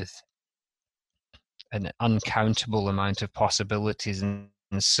dealing with an uncountable amount of possibilities. And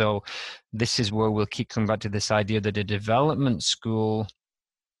so this is where we'll keep coming back to this idea that a development school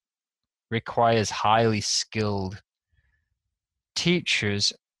requires highly skilled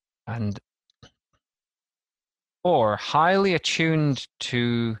teachers and or highly attuned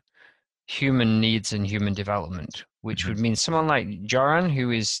to human needs and human development, which would mean someone like Joran,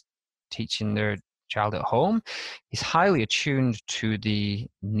 who is teaching their child at home, is highly attuned to the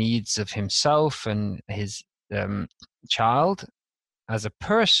needs of himself and his child as a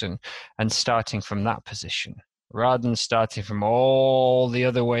person, and starting from that position rather than starting from all the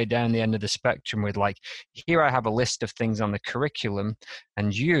other way down the end of the spectrum with, like, here I have a list of things on the curriculum,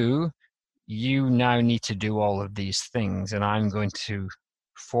 and you now need to do all of these things, and I'm going to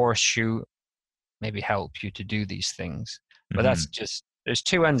force you, maybe help you to do these things. But that's just, there's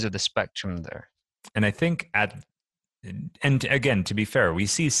two ends of the spectrum there. And I think and again, to be fair, we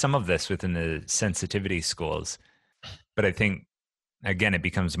see some of this within the sensitivity schools, but I think, again, it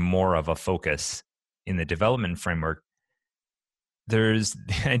becomes more of a focus in the development framework. There's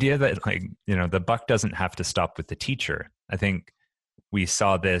the idea that, like, the buck doesn't have to stop with the teacher. I think we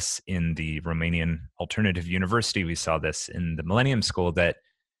saw this in the Romanian Alternative University. We saw this in the Millennium School, that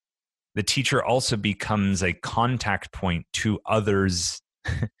the teacher also becomes a contact point to others,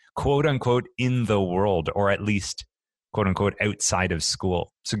 quote unquote, in the world, or at least, quote unquote, outside of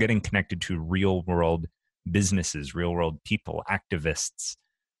school. So getting connected to real world businesses, real world people, activists,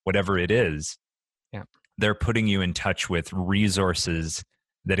 whatever it is. Yeah. They're putting you in touch with resources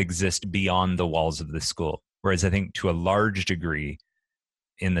that exist beyond the walls of the school. Whereas I think to a large degree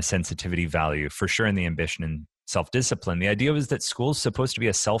in the sensitivity value, for sure in the ambition and self-discipline, the idea was that school's supposed to be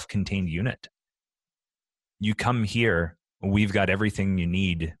a self-contained unit. You come here, we've got everything you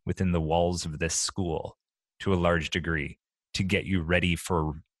need within the walls of this school to a large degree to get you ready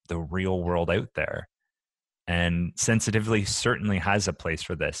for the real world out there. And sensitivity certainly has a place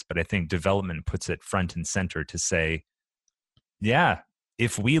for this, but I think development puts it front and center to say, yeah,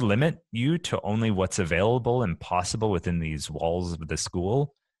 if we limit you to only what's available and possible within these walls of the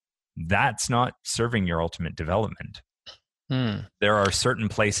school, that's not serving your ultimate development. There are certain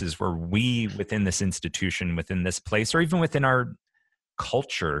places where we, within this institution, within this place, or even within our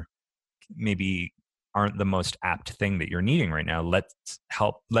culture, maybe aren't the most apt thing that you're needing right now. Let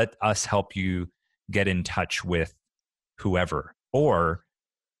us help you get in touch with whoever, or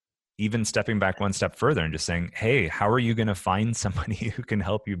even stepping back one step further and just saying, hey, how are you going to find somebody who can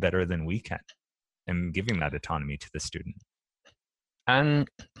help you better than we can? And giving that autonomy to the student. And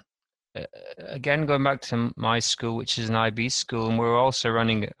again, going back to my school, which is an IB school, and we're also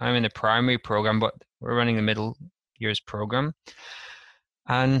running, I'm in the primary program, but we're running the middle years program.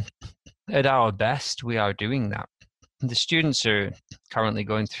 And at our best, we are doing that. The students are currently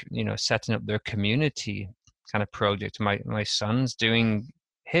going through, setting up their community kind of project. My son's doing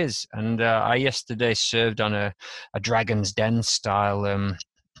his, and I yesterday served on a Dragon's Den style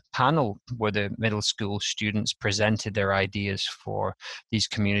panel where the middle school students presented their ideas for these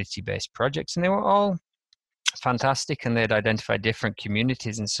community-based projects, and they were all fantastic, and they'd identified different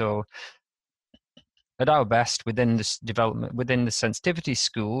communities. And so at our best, within this development, within the sensitivity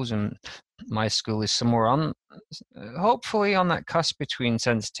schools, and my school is somewhere on, hopefully on that cusp between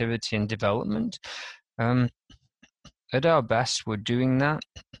sensitivity and development. At our best, we're doing that.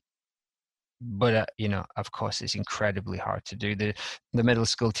 But of course, it's incredibly hard to do. The middle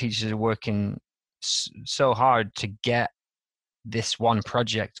school teachers are working so hard to get this one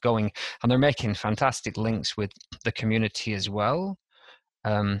project going, and they're making fantastic links with the community as well.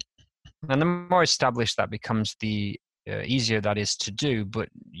 And the more established that becomes, the easier that is to do. But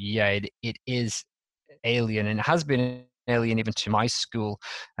yeah, it is alien, and it has been alien even to my school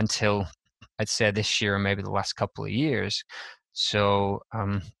until I'd say this year, or maybe the last couple of years. So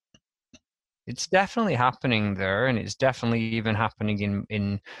it's definitely happening there, and it's definitely even happening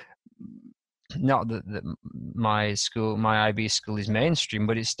in not that my school, my IB school, is mainstream,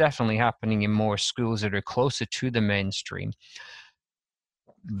 but it's definitely happening in more schools that are closer to the mainstream.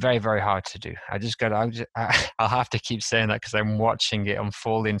 Very, very hard to do. I'll have to keep saying that because I'm watching it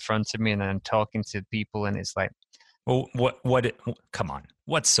unfold in front of me, and I'm talking to people, and it's like, well, come on,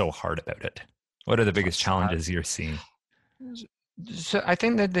 what's so hard about it? What are the biggest challenges you're seeing? So I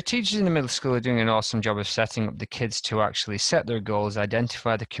think that the teachers in the middle school are doing an awesome job of setting up the kids to actually set their goals,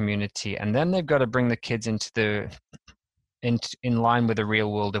 identify the community, and then they've got to bring the kids into in line with the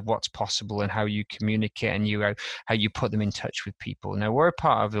real world of what's possible and how you communicate and how you put them in touch with people. Now, we're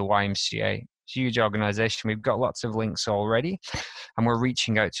part of the YMCA, huge organization. We've got lots of links already, and we're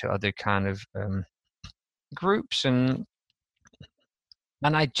reaching out to other kind of groups, and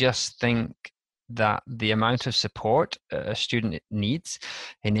I just think that the amount of support a student needs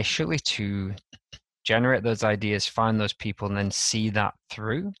initially to generate those ideas, find those people, and then see that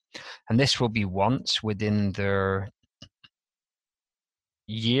through. And this will be once within their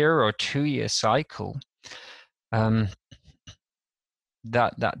year or 2-year cycle. That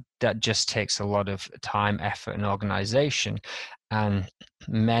just takes a lot of time, effort, and organization. And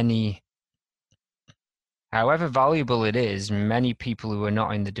however valuable it is, many people who are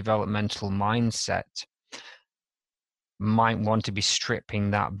not in the developmental mindset might want to be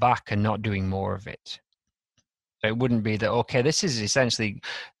stripping that back and not doing more of it. So it wouldn't be that, okay, this is essentially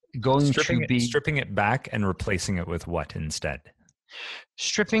going to be stripping it back and replacing it with what instead?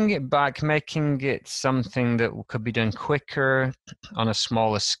 Stripping it back, making it something that could be done quicker on a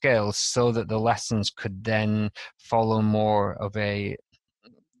smaller scale, so that the lessons could then follow more of a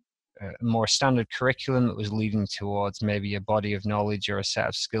more standard curriculum that was leading towards maybe a body of knowledge or a set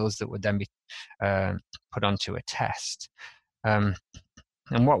of skills that would then be put onto a test. And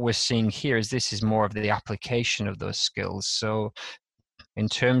what we're seeing here is this is more of the application of those skills. So in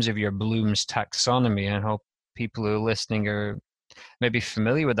terms of your Bloom's taxonomy, I hope people who are listening are maybe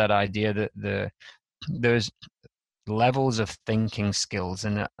familiar with that idea that there's levels of thinking skills,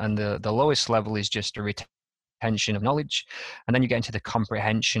 and the lowest level is just a retention of knowledge, and then you get into the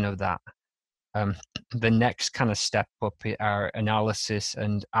comprehension of that. The next kind of step up are analysis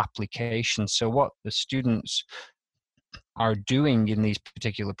and application. So what the students are doing in these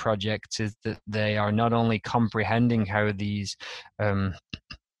particular projects is that they are not only comprehending how these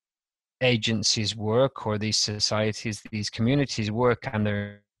agencies work, or these societies, these communities work, and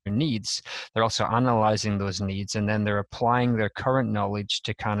their needs, they're also analyzing those needs, and then they're applying their current knowledge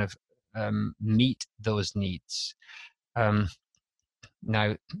to kind of meet those needs.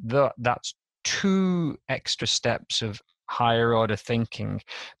 Now, that's 2 extra steps of higher order thinking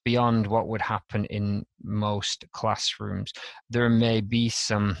beyond what would happen in most classrooms. There may be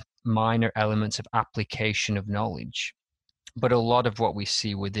some minor elements of application of knowledge, but a lot of what we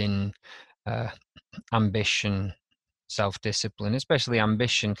see within ambition, self-discipline, especially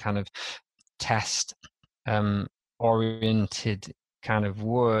ambition kind of test oriented kind of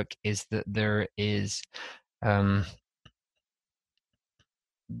work, is that there is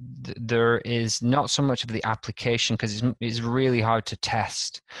not so much of the application, because it's really hard to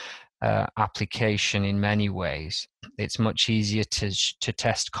test application in many ways. It's much easier to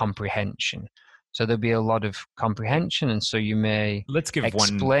test comprehension. So there'll be a lot of comprehension, and so you may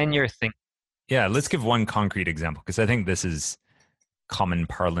explain your thing. Yeah, let's give one concrete example, because I think this is common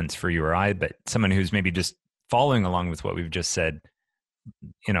parlance for you or I, but someone who's maybe just following along with what we've just said,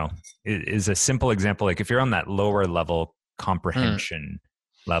 is a simple example. Like if you're on that lower level comprehension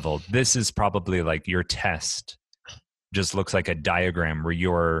level, this is probably like your test just looks like a diagram where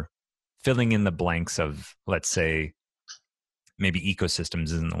you're filling in the blanks of, let's say, maybe ecosystems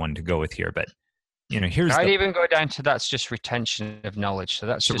isn't the one to go with here, but I'd even go down to that's just retention of knowledge. So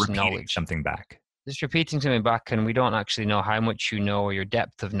that's just knowledge. Something back. Just repeating something back, and we don't actually know how much you know, or your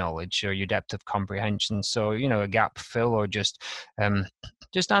depth of knowledge, or your depth of comprehension. So, a gap fill, or just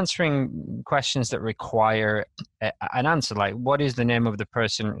answering questions that require an answer. Like, what is the name of the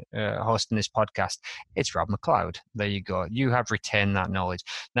person hosting this podcast? It's Rob McLeod. There you go. You have retained that knowledge.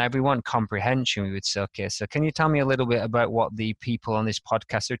 Now, if we want comprehension, we would say, okay, so can you tell me a little bit about what the people on this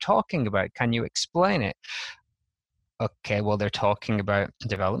podcast are talking about? Can you explain it? Okay, well, they're talking about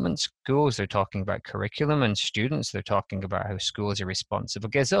development schools, they're talking about curriculum and students, they're talking about how schools are responsive.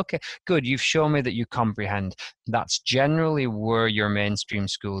 Okay, so good, you've shown me that you comprehend. That's generally where your mainstream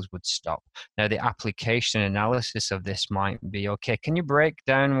schools would stop. Now, the application analysis of this might be, okay, can you break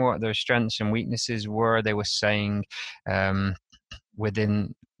down what their strengths and weaknesses were? They were saying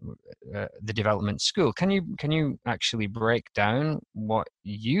within the development school. Can you actually break down what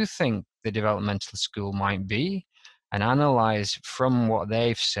you think the developmental school might be? And analyze from what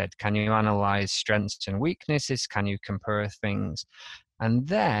they've said. Can you analyze strengths and weaknesses? Can you compare things? And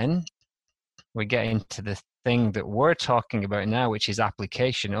then we get into the thing that we're talking about now, which is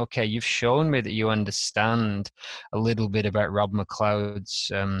application. Okay, you've shown me that you understand a little bit about Rob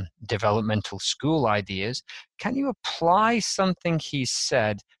McLeod's developmental school ideas. Can you apply something he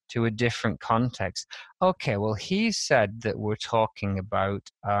said to a different context? Okay, well, he said that we're talking about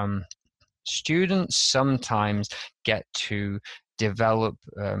students sometimes get to develop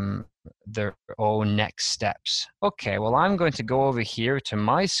their own next steps. Okay, well, I'm going to go over here to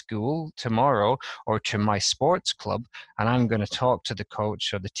my school tomorrow, or to my sports club, and I'm going to talk to the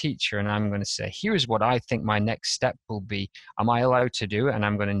coach or the teacher, and I'm going to say, here's what I think my next step will be. Am I allowed to do it? And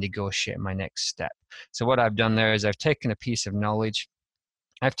I'm going to negotiate my next step. So what I've done there is I've taken a piece of knowledge,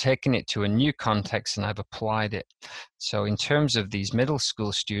 I've taken it to a new context, and I've applied it. So in terms of these middle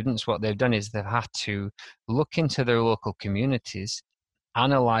school students, what they've done is they've had to look into their local communities,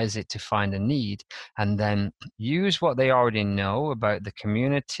 analyze it to find a need, and then use what they already know about the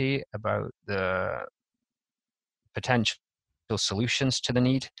community, about the potential solutions to the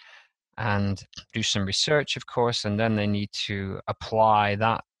need, and do some research, of course, and then they need to apply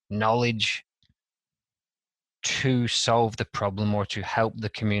that knowledge to solve the problem or to help the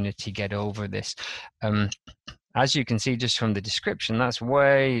community get over this. As you can see just from the description, that's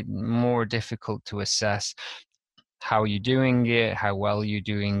way more difficult to assess. How you're doing it, how well you're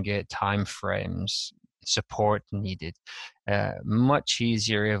doing it, time frames, support needed. Much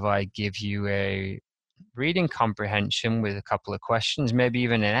easier if I give you a reading comprehension with a couple of questions, maybe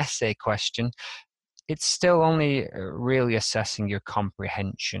even an essay question. It's still only really assessing your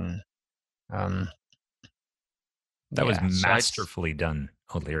comprehension. That was masterfully done,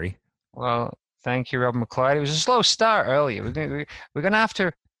 O'Leary. Well, thank you, Rob McLeod. It was a slow start earlier. We're gonna have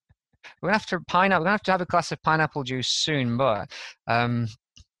to have a glass of pineapple juice soon. But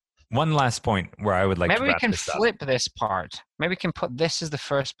one last point where I would like maybe to wrap we can flip this part. Maybe we can put this as the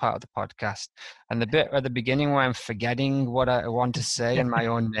first part of the podcast, and the bit at the beginning where I'm forgetting what I want to say in my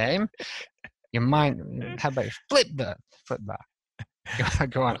own name. You might. How about you flip that?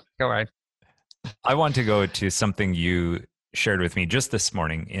 Go on. I want to go to something you shared with me just this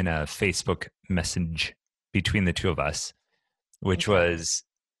morning in a Facebook message between the two of us, which was,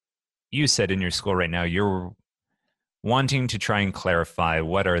 you said in your school right now, you're wanting to try and clarify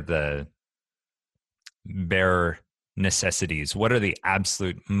what are the bare necessities, what are the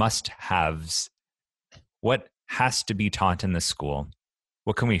absolute must-haves, what has to be taught in the school,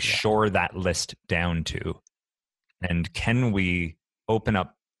 what can we shore that list down to, and can we open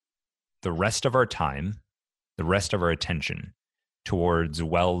up the rest of our time, the rest of our attention towards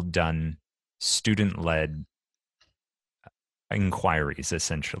well-done, student-led inquiries,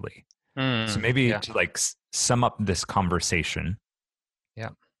 essentially. So maybe to sum up this conversation,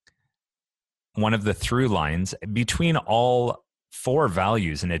 one of the through lines between all four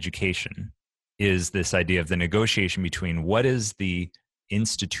values in education is this idea of the negotiation between what is the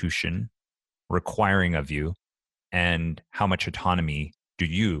institution requiring of you and how much autonomy do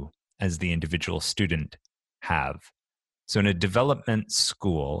you as the individual student have. So in a development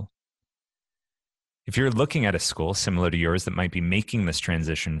school, If you're looking at a school similar to yours that might be making this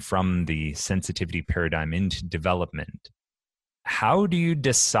transition from the sensitivity paradigm into development, how do you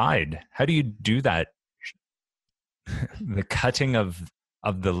decide? How do you do that? The cutting of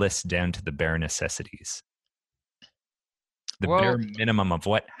the list down to the bare necessities, the bare Well, minimum of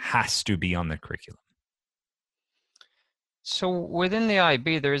what has to be on the curriculum. so within the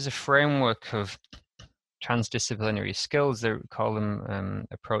IB, there is a framework of transdisciplinary skills. They call them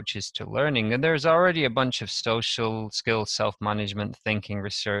approaches to learning. And there's already a bunch of social skills, self-management, thinking,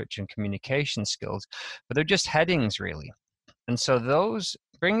 research, and communication skills, but they're just headings really. And so those,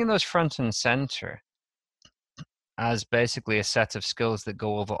 bringing those front and center as basically a set of skills that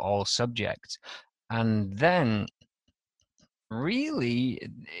go over all subjects. And then really,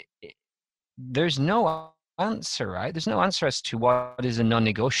 there's no answer, right? There's no answer as to what is a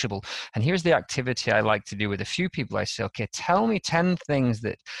non-negotiable. And here's the activity I like to do with a few people. I say, okay, tell me 10 things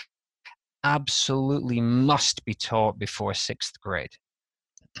that absolutely must be taught before 6th grade.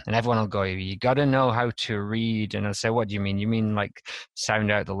 And everyone will go, you got to know how to read. And I'll say, what do you mean? You mean like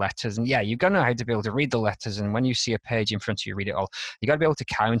sound out the letters? And yeah, you got to know how to be able to read the letters. And when you see a page in front of you, read it all. You got to be able to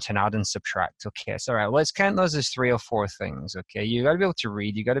count and add and subtract. Okay, so all right, let's count those as 3 or 4 things. Okay, you got to be able to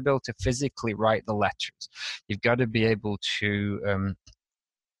read. You got to be able to physically write the letters. You've got to be able to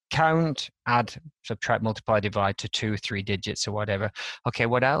count, add, subtract, multiply, divide to 2, 3 digits or whatever. Okay,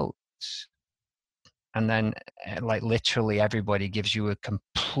 what else? And then like literally everybody gives you a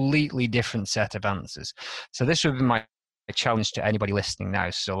completely different set of answers. So this would be my challenge to anybody listening now.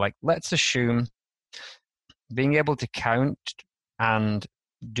 So like, let's assume being able to count and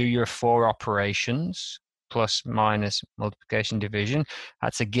do your 4 operations, plus, minus, multiplication, division,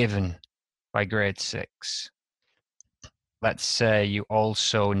 that's a given by grade 6. Let's say you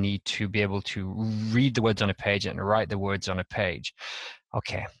also need to be able to read the words on a page and write the words on a page.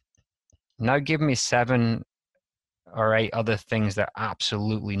 Okay. Now give me 7 or 8 other things that are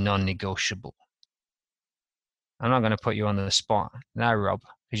absolutely non-negotiable. I'm not going to put you on the spot now, Rob,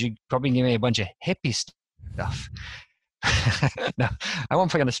 because you probably give me a bunch of hippie stuff. No, I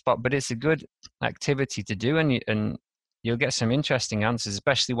won't put you on the spot, but it's a good activity to do, and you'll get some interesting answers,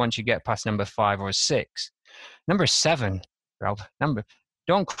 especially once you get past number 5 or 6. Number 7, Rob.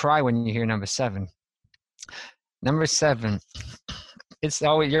 Don't cry when you hear number 7. Number 7. It's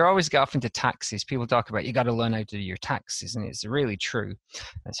always, you're always get off into taxes. People talk about you got to learn how to do your taxes, and it's really true.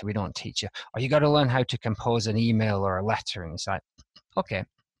 And so we don't teach you. Or you got to learn how to compose an email or a letter, and it's like, okay,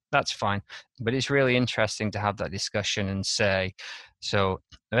 that's fine. But it's really interesting to have that discussion and say, so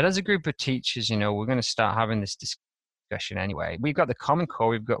but as a group of teachers, we're going to start having this discussion anyway. We've got the Common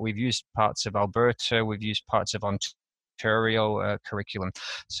Core. We've used parts of Alberta. We've used parts of Ontario curriculum.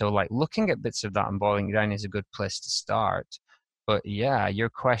 So like looking at bits of that and boiling it down is a good place to start. But yeah, your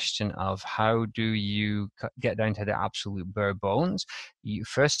question of how do you get down to the absolute bare bones?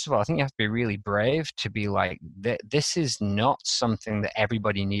 First of all, I think you have to be really brave to be like, this is not something that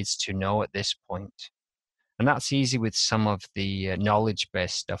everybody needs to know at this point. And that's easy with some of the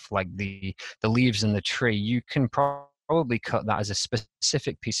knowledge-based stuff, like the leaves in the tree. You can probably cut that as a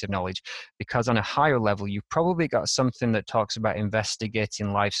specific piece of knowledge, because on a higher level, you've probably got something that talks about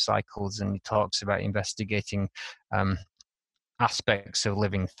investigating life cycles and talks about investigating aspects of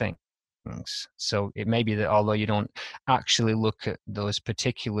living things. So it may be that although you don't actually look at those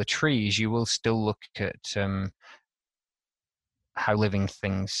particular trees, you will still look at how living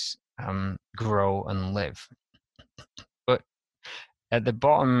things grow and live. But at the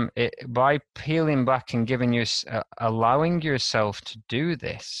bottom, by peeling back and allowing yourself to do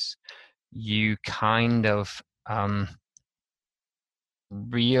this, you kind of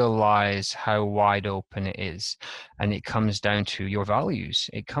realize how wide open it is. And it comes down to your values.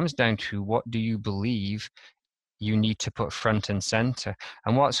 It comes down to what do you believe you need to put front and center.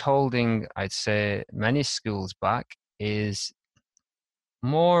 And what's holding, I'd say, many schools back is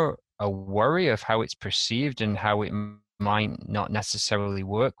more a worry of how it's perceived and how it might not necessarily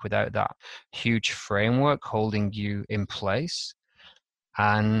work without that huge framework holding you in place.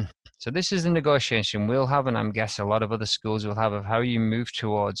 And so this is the negotiation we'll have, and I'm guessing a lot of other schools will have, of how you move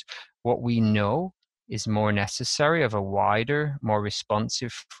towards what we know is more necessary, of a wider, more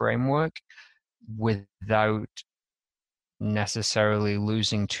responsive framework, without necessarily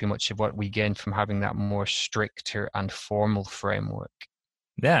losing too much of what we gain from having that more stricter and formal framework.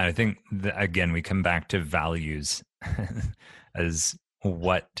 Yeah, I think, again, we come back to values as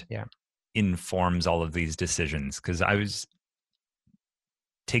what informs all of these decisions. Because I was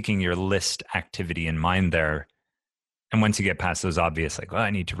taking your list activity in mind there. And once you get past those obvious, like, well, I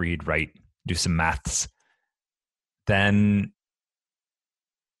need to read, write, do some maths, then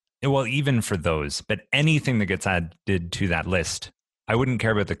well, even for those, but anything that gets added to that list, I wouldn't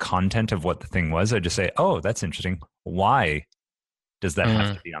care about the content of what the thing was. I'd just say, oh, that's interesting. Why does that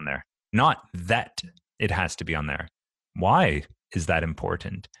have to be on there? Not that it has to be on there. Why is that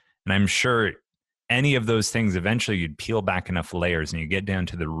important? And I'm sure any of those things, eventually you'd peel back enough layers and you get down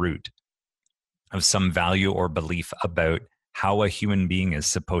to the root of some value or belief about how a human being is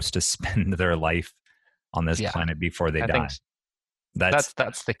supposed to spend their life on this planet before they die. That's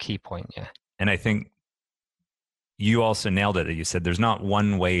the key point, yeah. And I think you also nailed it. You said there's not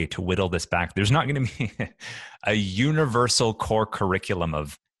one way to whittle this back. There's not going to be a universal core curriculum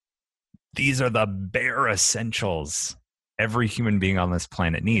of these are the bare essentials every human being on this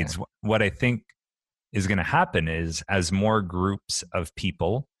planet needs. Yeah. What I think is going to happen is as more groups of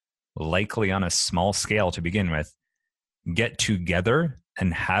people, likely on a small scale to begin with, get together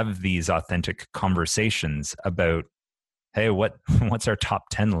and have these authentic conversations about, hey, what's our top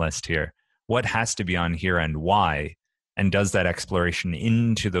 10 list here? What has to be on here and why? And does that exploration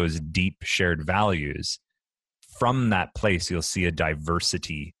into those deep shared values? From that place, you'll see a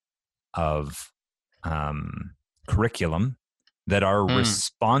diversity of curriculum that are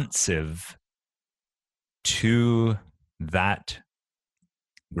responsive to that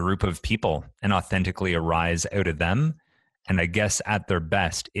group of people and authentically arise out of them. And I guess at their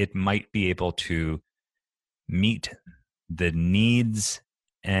best, it might be able to meet the needs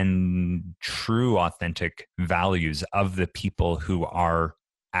and true authentic values of the people who are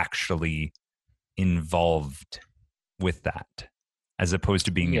actually involved with that, as opposed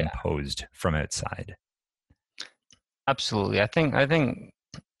to being imposed from outside. Absolutely. I think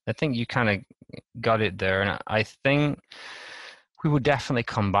you kind of got it there. And I think we will definitely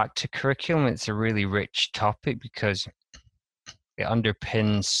come back to curriculum. It's a really rich topic because it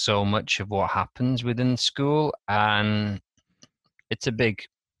underpins so much of what happens within school, and it's a big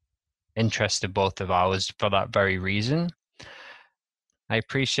interest of both of ours for that very reason. I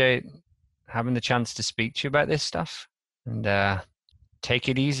appreciate having the chance to speak to you about this stuff, and take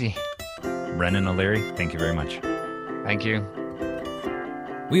it easy. Brendan O'Leary, thank you very much. Thank you.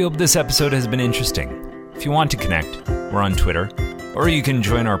 We hope this episode has been interesting. If you want to connect, we're on Twitter, or you can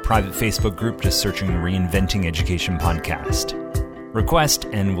join our private Facebook group just searching Reinventing Education Podcast. Request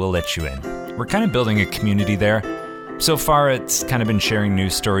and we'll let you in. We're kind of building a community there. So far, it's kind of been sharing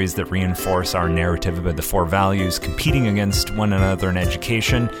news stories that reinforce our narrative about the 4 values competing against one another in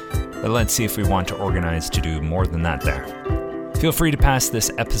education, but let's see if we want to organize to do more than that there. Feel free to pass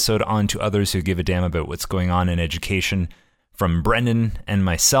this episode on to others who give a damn about what's going on in education. From Brendan and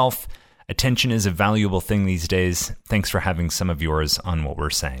myself, attention is a valuable thing these days. Thanks for having some of yours on what we're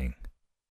saying.